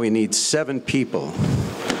seconded. Now we need 7 people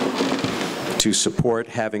to support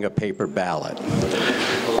having a paper ballot.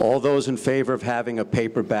 All those in favor of having a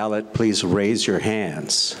paper ballot, please raise your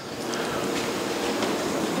hands.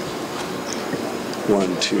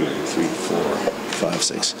 1, 2, 3, 4, 5,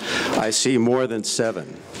 6. I see more than 7.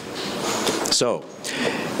 So,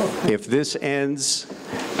 if this ends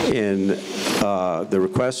in the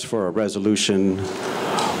request for a resolution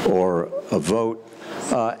or a vote,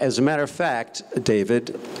 as a matter of fact,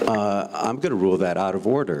 David, I'm going to rule that out of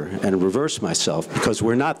order and reverse myself because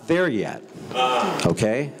we're not there yet.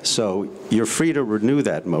 Okay? So you're free to renew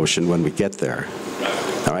that motion when we get there.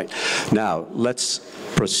 All right? Now, let's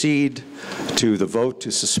proceed to the vote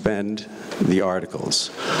to suspend the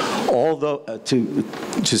articles.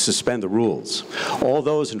 To suspend the rules. All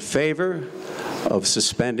those in favor of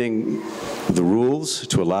suspending the rules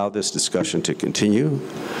to allow this discussion to continue,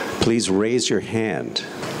 please raise your hand.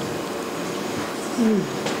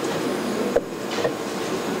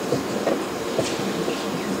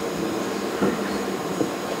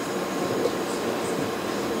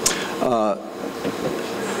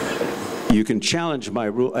 You can challenge my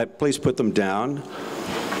rule. Please put them down.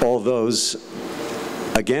 All those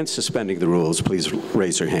against suspending the rules, please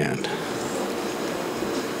raise your hand.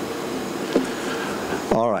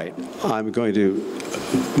 All right, I'm going to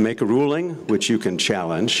make a ruling, which you can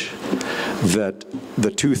challenge, that the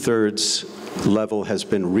 2/3 level has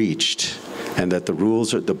been reached and that the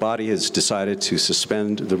body has decided to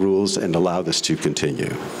suspend the rules and allow this to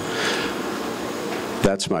continue.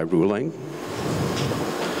 That's my ruling.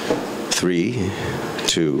 3,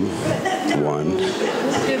 2, 1.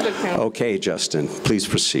 Okay, Justin, please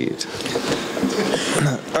proceed.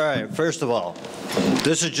 All right, first of all,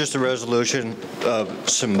 this is just a resolution of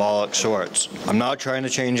symbolic sorts. I'm not trying to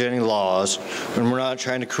change any laws, and we're not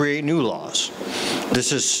trying to create new laws.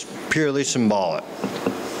 This is purely symbolic.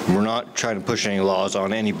 We're not trying to push any laws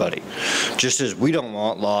on anybody, just as we don't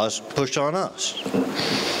want laws pushed on us.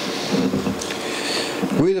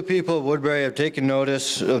 We, the people of Woodbury, have taken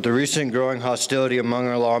notice of the recent growing hostility among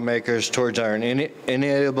our lawmakers towards our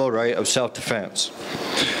inalienable right of self-defense.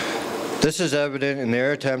 This is evident in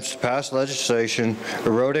their attempts to pass legislation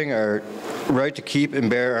eroding our right to keep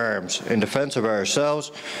and bear arms in defense of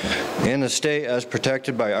ourselves and the state as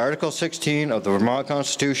protected by Article 16 of the Vermont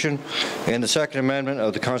Constitution and the Second Amendment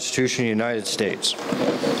of the Constitution of the United States.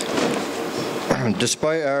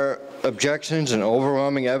 Despite our objections and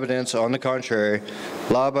overwhelming evidence on the contrary,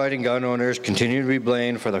 law-abiding gun owners continue to be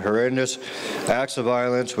blamed for the horrendous acts of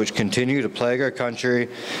violence which continue to plague our country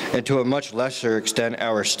and to a much lesser extent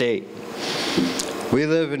our state. We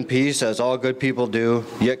live in peace as all good people do,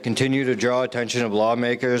 yet continue to draw attention of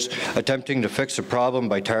lawmakers attempting to fix the problem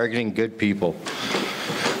by targeting good people.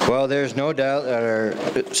 While there is no doubt that our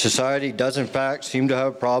society does in fact seem to have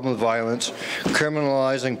a problem with violence,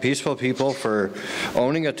 criminalizing peaceful people for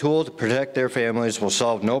owning a tool to protect their families will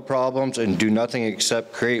solve no problems and do nothing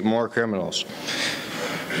except create more criminals.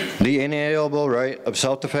 The inalienable right of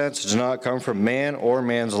self-defense does not come from man or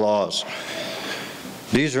man's laws.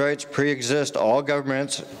 These rights pre-exist all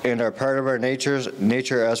governments and are part of our nature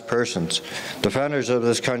as persons. The founders of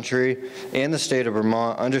this country and the state of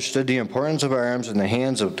Vermont understood the importance of arms in the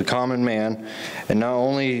hands of the common man, and not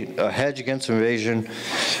only a hedge against invasion,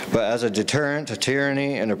 but as a deterrent to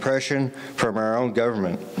tyranny and oppression from our own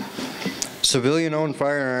government. Civilian-owned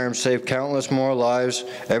firearms save countless more lives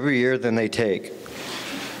every year than they take.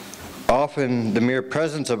 Often, the mere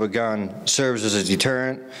presence of a gun serves as a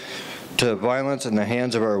deterrent to violence in the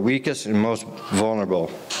hands of our weakest and most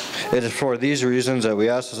vulnerable. It is for these reasons that we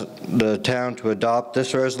ask the town to adopt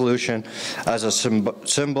this resolution as a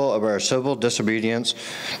symbol of our civil disobedience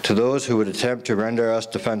to those who would attempt to render us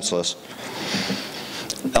defenseless.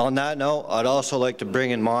 On that note, I'd also like to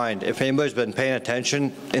bring in mind, if anybody's been paying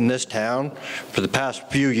attention in this town for the past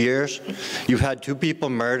few years, you've had 2 people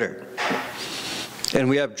murdered. And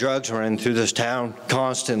we have drugs running through this town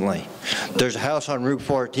constantly. There's a house on Route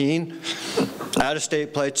 14,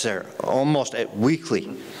 out-of-state plates there, almost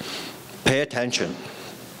weekly. Pay attention.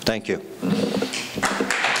 Thank you.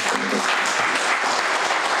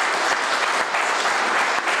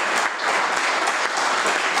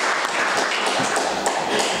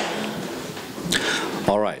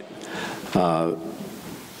 All right.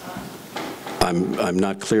 I'm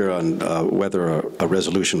not clear on whether a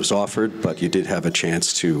resolution was offered, but you did have a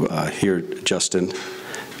chance to hear Justin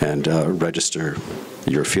and register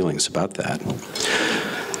your feelings about that.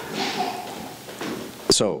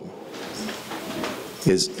 So,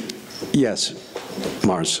 yes,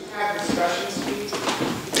 Mars.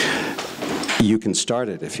 You can start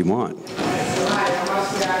it if you want.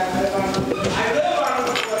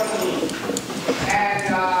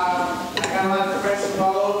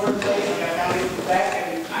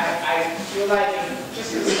 Like,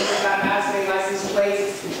 just because someone got massive license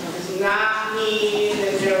plates does not mean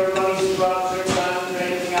that they're running drugs or guns or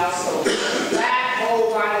anything else. So that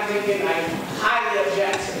whole line of thinking, I highly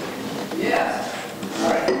object to. Yeah.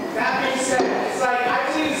 All right. That being said, it's like,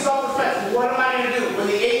 I believe in self-defense. What am I going to do when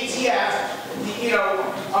the ATF,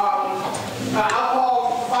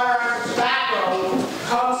 alcohol, firearms, tobacco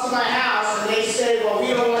comes to my house and they say, well, we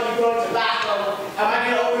don't want you growing tobacco. Am I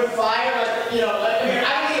going to open fire?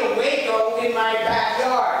 In my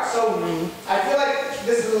backyard. So I feel like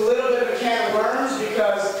this is a little bit of a can of worms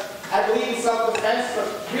because I believe in self-defense, but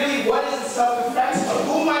really what is self-defense?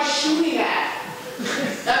 Who am I shooting at?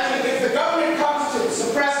 I mean, if the government comes to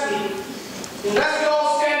suppress me, unless you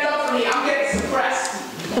all stand up for me, I'm getting suppressed.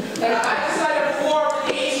 And I decided for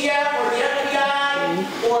the ATF or the FBI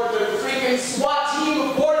or the freaking SWAT team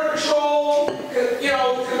of Border Patrol, because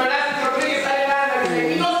my last is the biggest I didn't have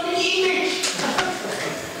anything. You don't speak English.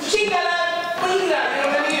 She got you know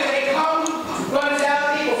what I mean? If they come running down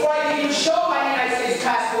me before I can even show my United States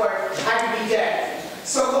passport, I could be dead.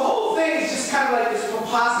 So the whole thing is just kind of like this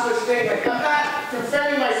preposterous thing. Like, I'm not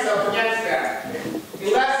defending myself against that.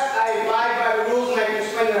 Unless I abide by the rules and I can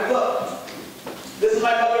explain that. Look, this is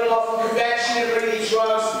my mother-in-law from Quebec. She didn't bring any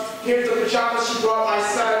drugs. Here's the pajamas she brought my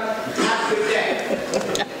son. Have a good day.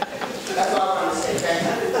 That's all I'm going to say.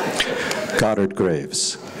 Thank you. Goddard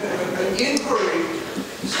Graves. An inquiry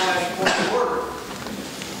 / point of order.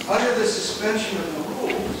 Under the suspension of the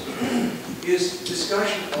rules, is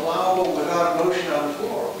discussion allowable without a motion on the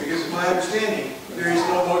floor? Because in my understanding, there is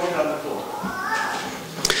no motion on the floor.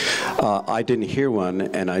 I didn't hear one,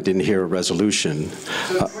 and I didn't hear a resolution.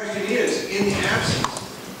 So the question is, in the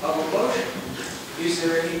absence of a motion, is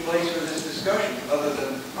there any place for this discussion other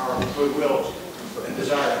than our goodwill and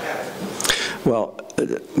desire to have it? Well,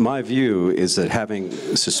 my view is that having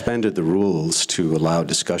suspended the rules to allow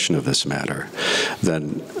discussion of this matter,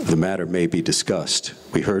 then the matter may be discussed.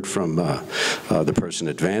 We heard from the person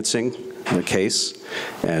advancing the case,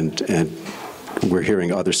 and we're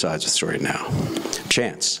hearing other sides of the story now.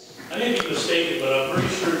 Chance. I may be mistaken, but I'm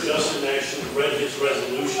pretty sure Justin actually read his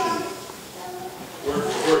resolution word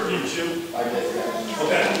for word, didn't you? I did.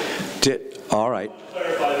 Okay. All right. To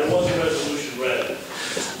clarify, there was a resolution read.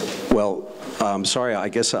 Well, I'm sorry, I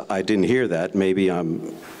guess I didn't hear that. Maybe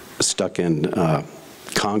I'm stuck in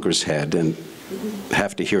Congress head and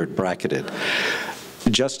have to hear it bracketed.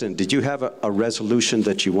 Justin, did you have a resolution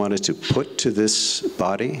that you wanted to put to this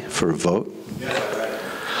body for a vote? Yes, I read it.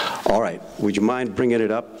 All right. Would you mind bringing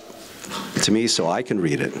it up to me so I can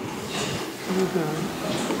read it?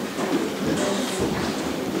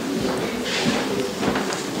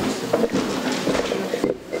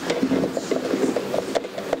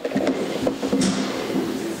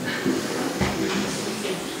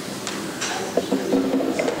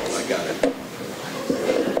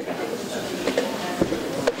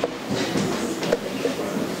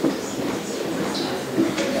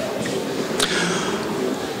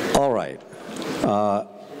 All right.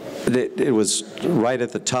 It was right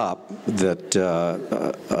at the top that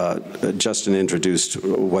Justin introduced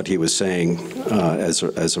what he was saying as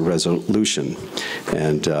a resolution,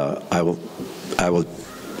 and I will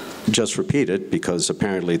just repeat it because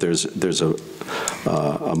apparently there's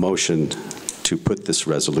a motion to put this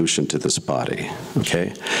resolution to this body,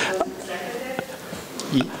 okay?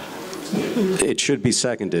 It should be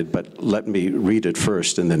seconded, but let me read it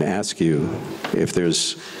first and then ask you if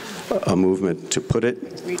there's a movement to put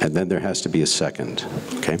it, and then there has to be a second,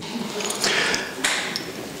 okay?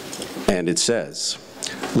 And it says,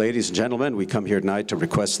 ladies and gentlemen, we come here tonight to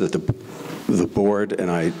request that the board, and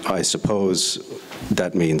I suppose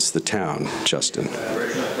that means the town, Justin,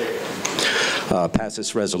 pass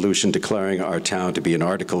this resolution declaring our town to be an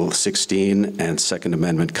Article 16 and Second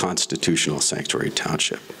Amendment constitutional sanctuary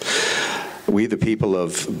township. We, the people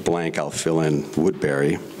of blank, I'll fill in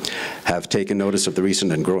Woodbury, have taken notice of the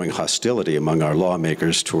recent and growing hostility among our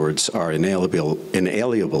lawmakers towards our inalienable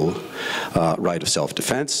right of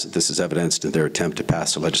self-defense. This is evidenced in their attempt to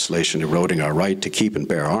pass a legislation eroding our right to keep and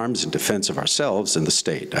bear arms in defense of ourselves and the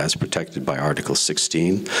state, as protected by Article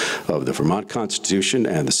 16 of the Vermont Constitution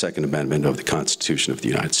and the Second Amendment of the Constitution of the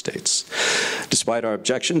United States. Despite our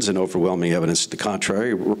objections and overwhelming evidence to the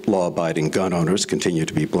contrary, law-abiding gun owners continue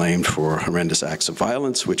to be blamed for horrendous acts of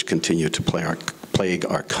violence which continue to plague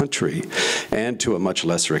our country and, to a much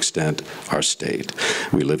lesser extent, our state.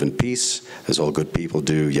 We live in peace, as all good people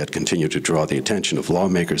do, yet continue to draw the attention of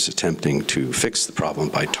lawmakers attempting to fix the problem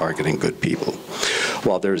by targeting good people.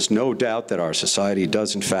 While there is no doubt that our society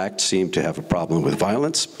does, in fact, seem to have a problem with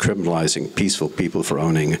violence, criminalizing peaceful people for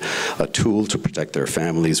owning a tool to protect their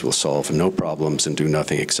families will solve no problems and do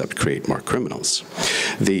nothing except create more criminals.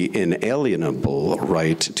 The inalienable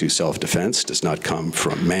right to self-defense does not come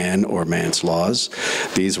from man or man's laws.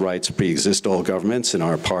 These rights pre-exist all governments and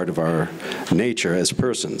are part of our nature as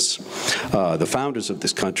persons. The founders of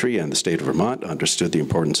this country and the state of Vermont understood the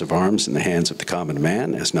importance of arms in the hands of the common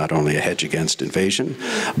man as not only a hedge against invasion,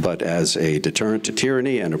 but as a deterrent to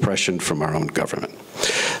tyranny and oppression from our own government.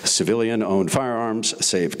 Civilian-owned firearms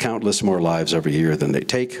save countless more lives every year than they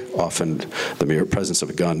take. Often, the mere presence of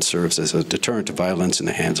a gun serves as a deterrent to violence in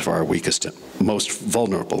the hands of our weakest and most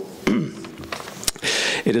vulnerable.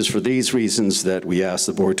 It is for these reasons that we ask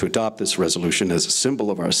the board to adopt this resolution as a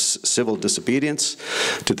symbol of our civil disobedience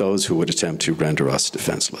to those who would attempt to render us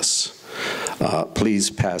defenseless.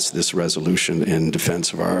 Please pass this resolution in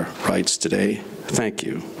defense of our rights today. Thank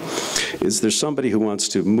you. Is there somebody who wants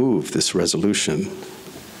to move this resolution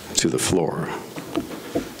to the floor?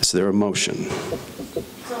 Is there a motion?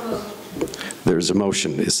 There's a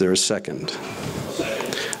motion. Is there a second?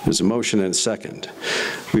 There's a motion and a second.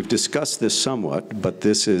 We've discussed this somewhat, but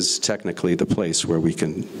this is technically the place where we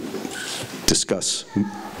can discuss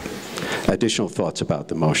additional thoughts about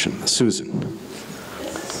the motion. Susan. Does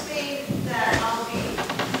this mean that I'll be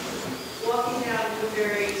walking down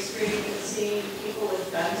Woodbury Street and seeing people with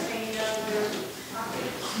guns hanging out of their pockets?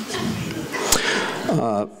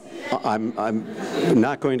 I'm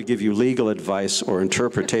not going to give you legal advice or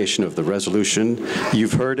interpretation of the resolution.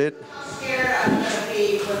 You've heard it. How scared I'm going to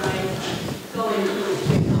be when I go into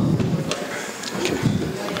the home.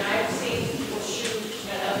 I've seen people shoot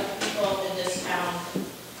at other people in this town,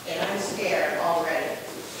 and I'm scared already.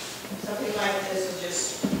 Something like this is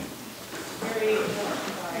just very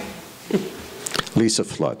horrifying. Lisa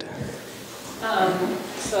Flood.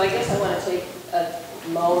 So I guess I want to take a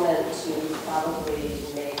moment to probably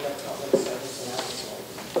make a public service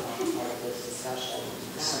announcement part of this discussion.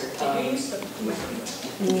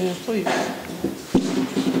 Please.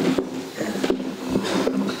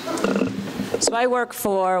 So I work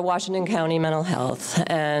for Washington County Mental Health,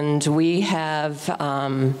 and we have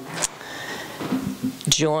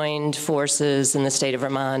joined forces in the state of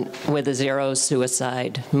Vermont with a zero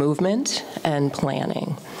suicide movement and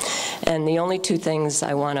planning. And the only two things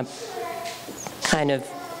I want to kind of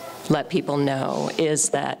let people know is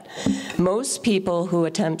that most people who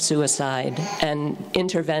attempt suicide and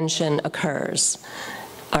intervention occurs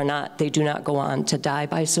they do not go on to die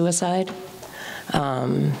by suicide.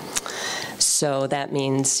 So that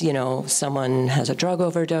means, someone has a drug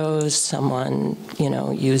overdose, someone,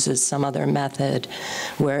 uses some other method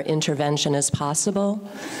where intervention is possible.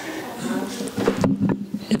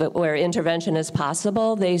 But where intervention is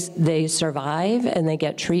possible, they survive and they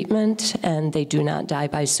get treatment and they do not die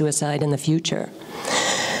by suicide in the future.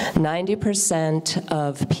 90%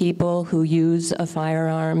 of people who use a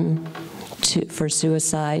firearm for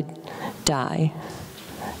suicide die.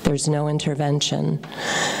 There's no intervention.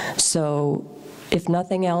 So if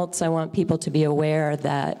nothing else, I want people to be aware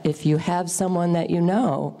that if you have someone that you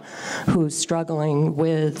know who's struggling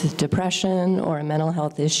with depression or a mental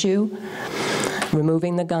health issue,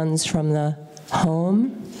 removing the guns from the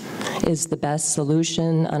home is the best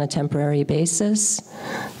solution on a temporary basis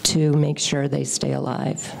to make sure they stay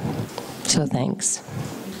alive. So thanks.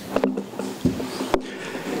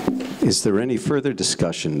 Is there any further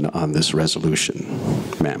discussion on this resolution?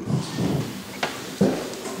 Ma'am.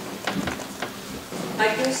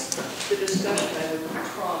 I guess the discussion I would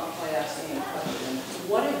prompt by asking a question.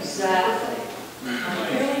 What exactly?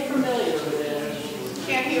 I'm really familiar with it.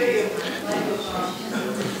 Can't hear you.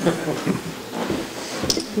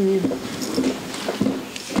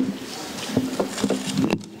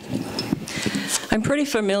 I'm pretty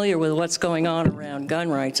familiar with what's going on around gun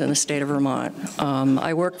rights in the state of Vermont.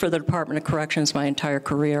 I worked for the Department of Corrections my entire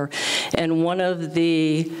career, and one of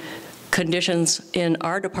the conditions in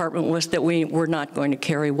our department was that we were not going to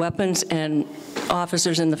carry weapons, and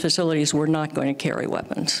officers in the facilities were not going to carry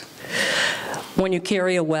weapons. When you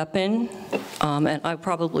carry a weapon, and I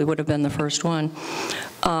probably would have been the first one,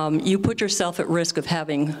 you put yourself at risk of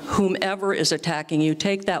having whomever is attacking you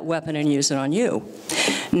take that weapon and use it on you.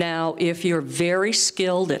 Now, if you're very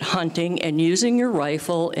skilled at hunting and using your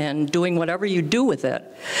rifle and doing whatever you do with it,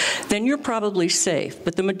 then you're probably safe,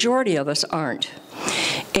 but the majority of us aren't.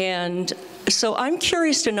 And so I'm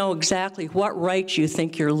curious to know exactly what rights you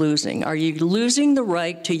think you're losing. Are you losing the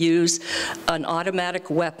right to use an automatic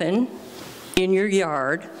weapon in your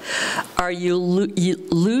yard? Are you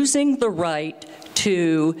losing the right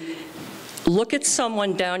to look at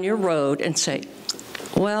someone down your road and say,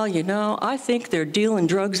 well, you know, I think they're dealing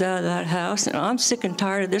drugs out of that house, and I'm sick and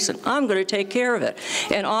tired of this, and I'm going to take care of it.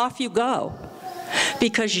 And off you go.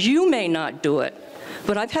 Because you may not do it,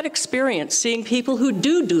 but I've had experience seeing people who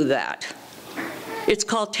do that. It's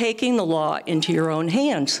called taking the law into your own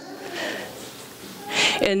hands.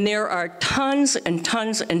 And there are tons and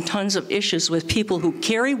tons and tons of issues with people who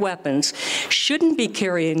carry weapons, shouldn't be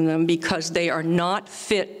carrying them because they are not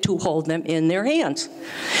fit to hold them in their hands.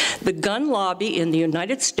 The gun lobby in the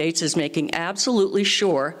United States is making absolutely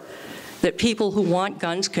sure that people who want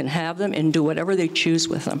guns can have them and do whatever they choose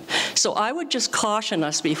with them. So I would just caution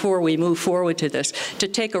us before we move forward to this to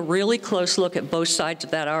take a really close look at both sides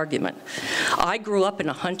of that argument. I grew up in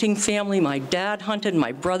a hunting family. My dad hunted,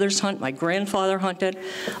 my brothers hunt, my grandfather hunted.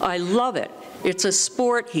 I love it. It's a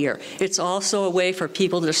sport here. It's also a way for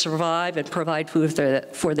people to survive and provide food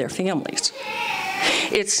for their families.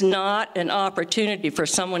 It's not an opportunity for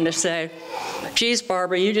someone to say, geez,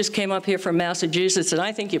 Barbara, you just came up here from Massachusetts, and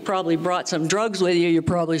I think you probably brought some drugs with you. You're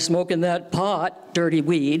probably smoking that pot, dirty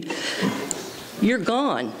weed. You're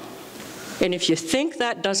gone. And if you think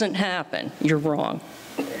that doesn't happen, you're wrong.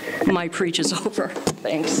 My preach is over.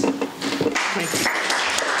 Thanks.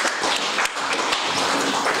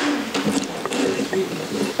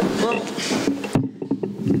 Well,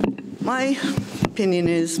 my opinion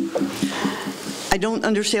is, I don't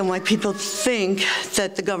understand why people think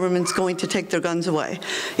that the government's going to take their guns away.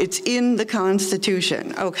 It's in the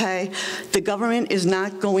Constitution, okay? The government is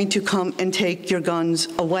not going to come and take your guns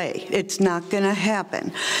away. It's not going to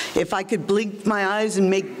happen. If I could blink my eyes and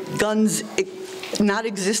make guns not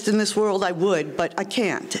exist in this world, I would, but I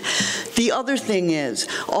can't. The other thing is,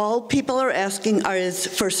 all people are asking is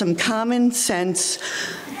for some common sense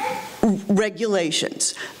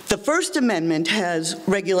regulations. The First Amendment has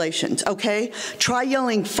regulations, okay? Try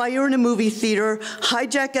yelling fire in a movie theater,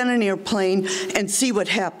 hijack on an airplane, and see what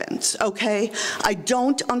happens, okay? I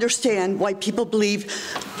don't understand why people believe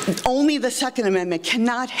only the Second Amendment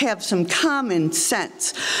cannot have some common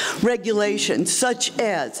sense regulations, such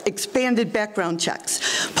as expanded background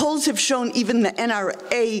checks. Polls have shown even the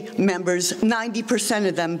NRA members, 90%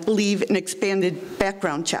 of them believe in expanded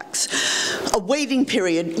background checks. A waiting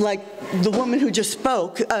period, like the woman who just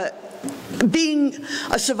spoke, being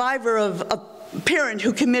a survivor of a parent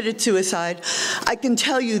who committed suicide, I can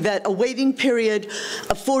tell you that a waiting period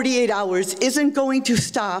of 48 hours isn't going to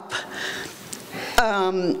stop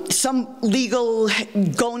some legal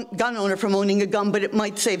gun owner from owning a gun, but it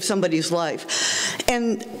might save somebody's life.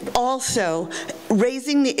 And also,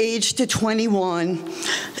 raising the age to 21,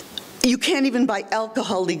 you can't even buy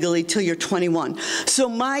alcohol legally till you're 21. So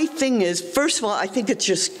my thing is, first of all, I think it's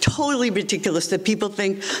just totally ridiculous that people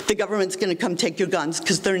think the government's going to come take your guns,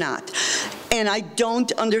 because they're not. And I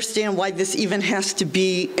don't understand why this even has to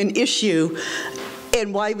be an issue,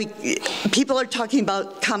 and why people are talking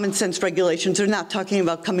about common sense regulations. They're not talking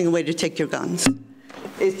about coming away to take your guns.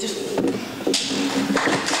 It's just...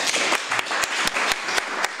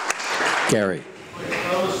 Gary.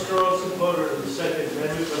 I'm a strong supporter of the Second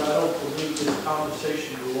Amendment, but I don't believe this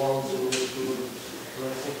conversation belongs in this room, but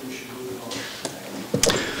I think we should move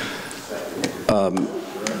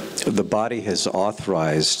on. The body has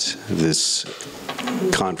authorized this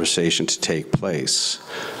conversation to take place,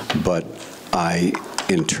 but I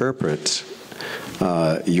interpret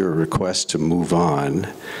your request to move on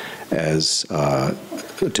as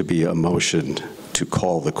to be a motion to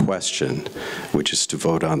call the question, which is to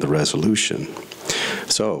vote on the resolution.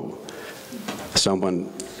 So,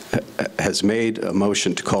 someone has made a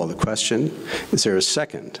motion to call the question. Is there a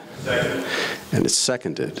second? Second. And it's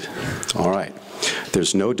seconded. All right.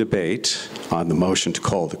 There's no debate on the motion to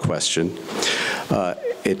call the question.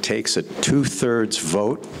 It takes a 2/3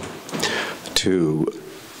 vote to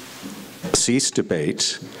cease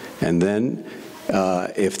debate, and then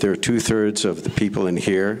if there are 2/3 of the people in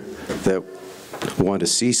here that want to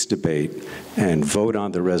cease debate and vote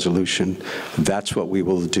on the resolution, that's what we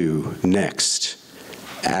will do next,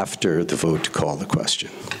 after the vote to call the question.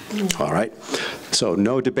 All right? So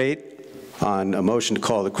no debate on a motion to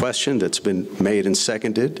call the question that's been made and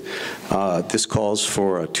seconded. This calls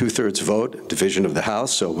for a 2/3 vote, division of the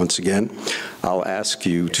House. So once again, I'll ask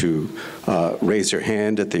you to raise your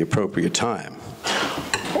hand at the appropriate time.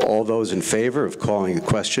 All those in favor of calling the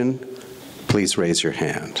question, please raise your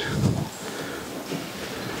hand.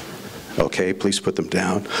 Okay, please put them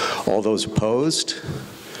down. All those opposed?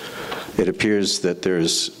 It appears that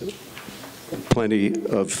there's plenty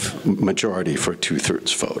of majority for a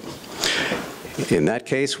 2/3 vote. In that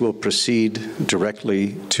case, we'll proceed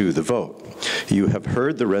directly to the vote. You have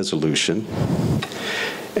heard the resolution,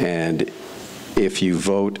 and if you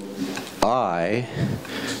vote aye,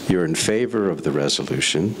 you're in favor of the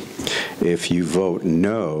resolution. If you vote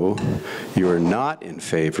no, you're not in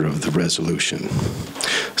favor of the resolution.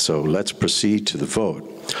 So let's proceed to the vote.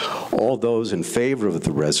 All those in favor of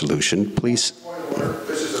the resolution, please.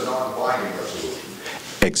 This is a non-binding resolution.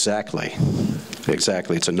 Exactly.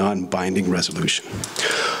 Exactly. It's a non-binding resolution.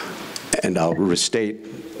 And I'll restate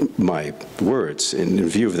my words in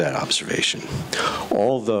view of that observation.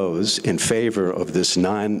 All those in favor of this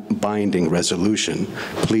non-binding resolution,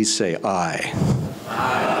 please say aye.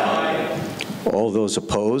 Aye. All those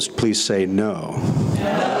opposed, please say no.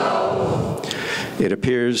 No. It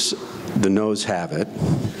appears the noes have it.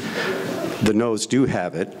 The noes do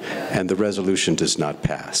have it, and the resolution does not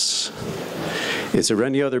pass. Is there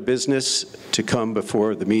any other business to come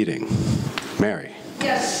before the meeting? Mary.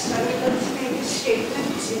 Yes, I would like to make a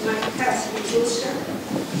statement in my capacity as listener.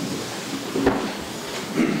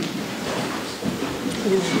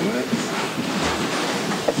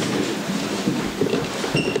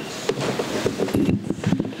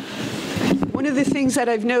 One of the things that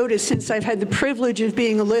I've noticed since I've had the privilege of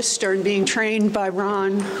being a lister and being trained by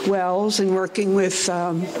Ron Wells and working with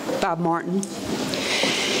Bob Martin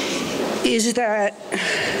is that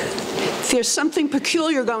there's something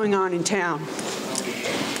peculiar going on in town,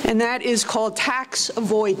 and that is called tax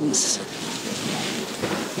avoidance.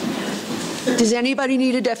 Does anybody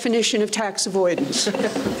need a definition of tax avoidance?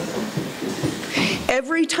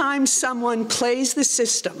 Every time someone plays the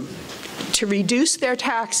system to reduce their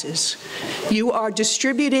taxes, you are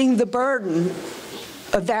distributing the burden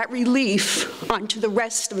of that relief onto the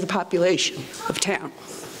rest of the population of town.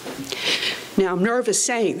 Now, I'm nervous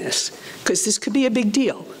saying this, because this could be a big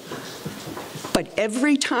deal. But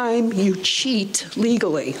every time you cheat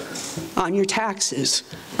legally on your taxes,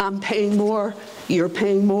 I'm paying more, you're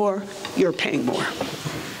paying more, you're paying more.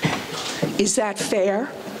 Is that fair?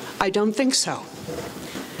 I don't think so.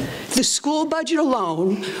 The school budget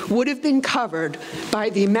alone would have been covered by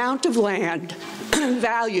the amount of land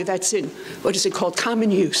value that's in, what is it called,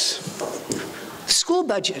 common use. School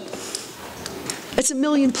budget, it's $1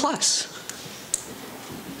 million plus.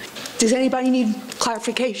 Does anybody need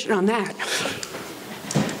clarification on that?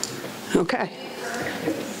 Okay.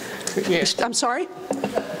 Yes. I'm sorry?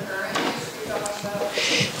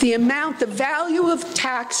 The amount, the value of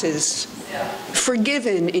taxes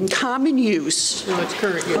forgiven in common use, no, it's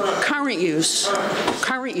current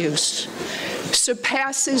use,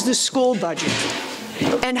 surpasses the school budget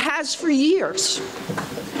and has for years.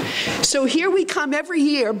 So here we come every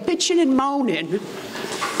year bitching and moaning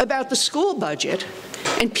about the school budget,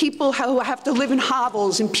 and people have to live in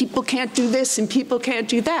hovels, and people can't do this, and people can't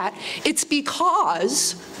do that. It's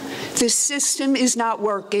because the system is not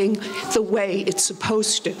working the way it's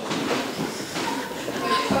supposed to.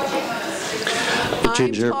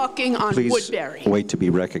 Ginger, I'm talking on please Woodbury. Wait to be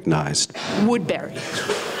recognized. Woodbury.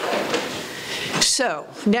 So,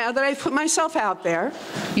 now that I've put myself out there,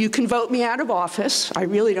 you can vote me out of office. I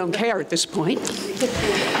really don't care at this point.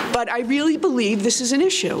 But I really believe this is an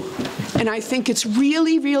issue. And I think it's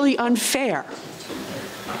really, really unfair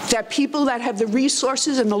that people that have the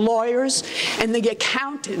resources and the lawyers and the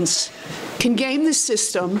accountants can game the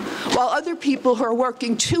system while other people who are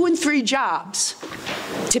working 2 and 3 jobs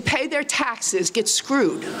to pay their taxes get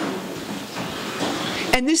screwed.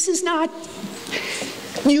 And this is not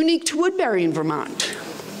unique to Woodbury in Vermont.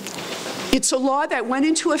 It's a law that went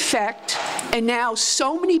into effect And now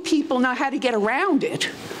so many people know how to get around it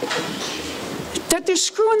that they're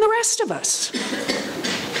screwing the rest of us.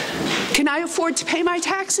 Can I afford to pay my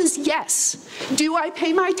taxes? Yes. Do I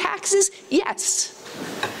pay my taxes? Yes.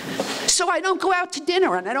 So I don't go out to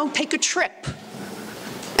dinner, and I don't take a trip,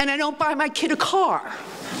 and I don't buy my kid a car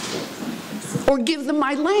or give them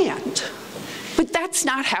my land. But that's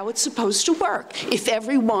not how it's supposed to work if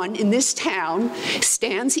everyone in this town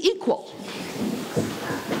stands equal.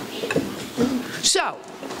 So,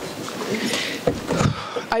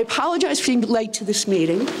 I apologize for being late to this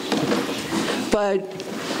meeting, but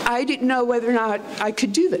I didn't know whether or not I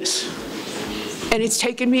could do this. And it's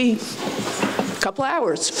taken me a couple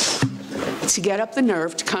hours to get up the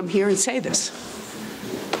nerve to come here and say this.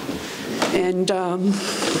 And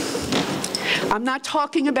I'm not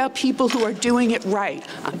talking about people who are doing it right.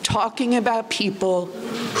 I'm talking about people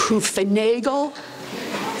who finagle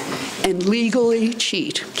and legally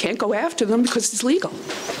cheat. Can't go after them because it's legal.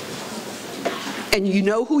 And you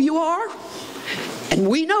know who you are, and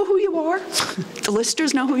we know who you are. The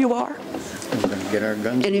listeners know who you are. We're going to get our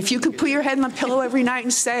guns. And if you could put your head on the pillow every night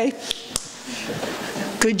and say,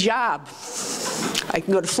 good job, I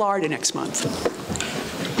can go to Florida next month.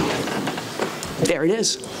 There it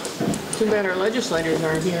is. Too bad our legislators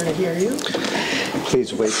aren't here to hear you.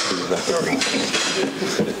 Please wait for that.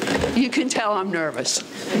 You can tell I'm nervous.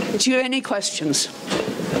 Do you have any questions?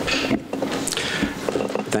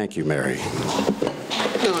 Thank you, Mary.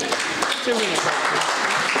 No, too many questions.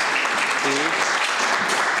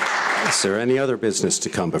 Is there any other business to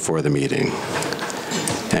come before the meeting?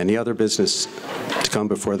 Any other business to come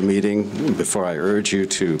before the meeting before I urge you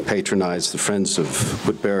to patronize the Friends of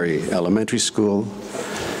Woodbury Elementary School?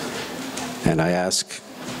 And I ask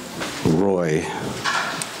Roy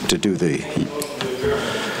to do the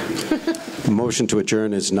motion to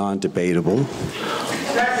adjourn is non-debatable.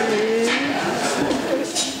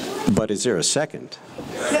 But is there a second?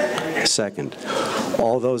 Second.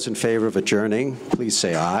 All those in favor of adjourning, please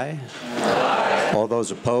say aye. Aye. All those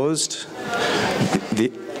opposed?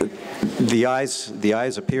 The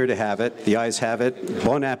ayes appear to have it. The ayes have it.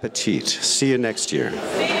 Bon appetit. See you next year.